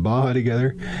trip to Baja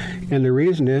together. And the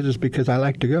reason is because I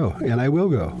like to go, and I will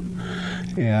go.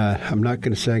 I'm not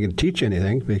going to say I can teach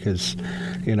anything because,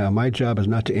 my job is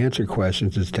not to answer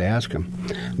questions; it's to ask them.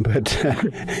 But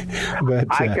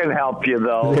I can help you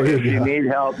though. If you need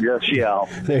help, just yell.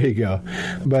 There you go.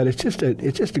 But it's just a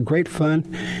great fun,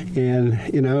 and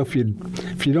if you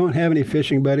don't have any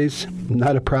fishing buddies,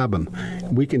 not a problem.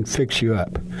 We can fix you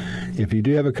up. If you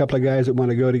do have a couple of guys that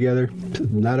want to go together,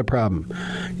 not a problem.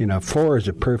 4 is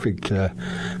a perfect where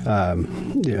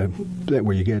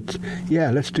you get,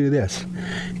 let's do this.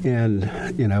 And,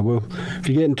 if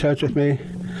you get in touch with me,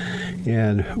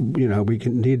 and, we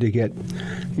need to get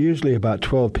usually about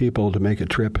 12 people to make a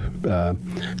trip, to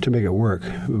make it work.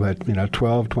 But,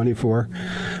 12, 24.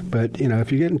 But,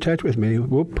 if you get in touch with me,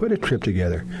 we'll put a trip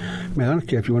together. I mean, I don't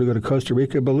care if you want to go to Costa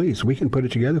Rica, Belize. We can put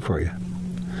it together for you.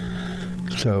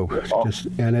 So,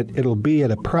 it'll be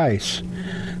at a price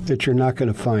that you're not going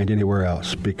to find anywhere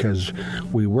else because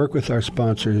we work with our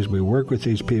sponsors, we work with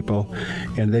these people,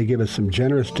 and they give us some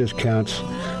generous discounts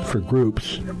for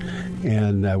groups,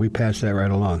 and we pass that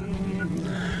right along.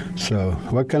 So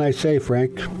what can I say,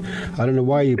 Frank? I don't know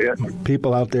why you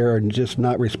people out there are just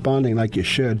not responding like you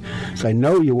should. So I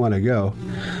know you want to go,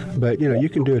 but, you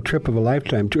can do a trip of a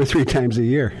lifetime 2 or 3 times a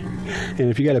year. And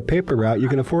if you got a paper route, you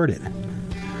can afford it.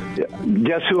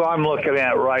 Guess who I'm looking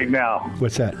at right now?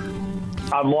 What's that?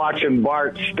 I'm watching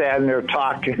Bart stand there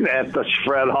talking at the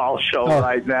Fred Hall show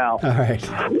right now. All right.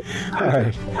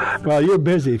 Well, you're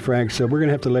busy, Frank, so we're going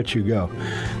to have to let you go.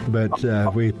 But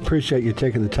we appreciate you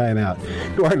taking the time out.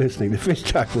 You are listening to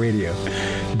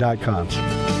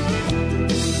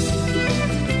FishTalkRadio.com.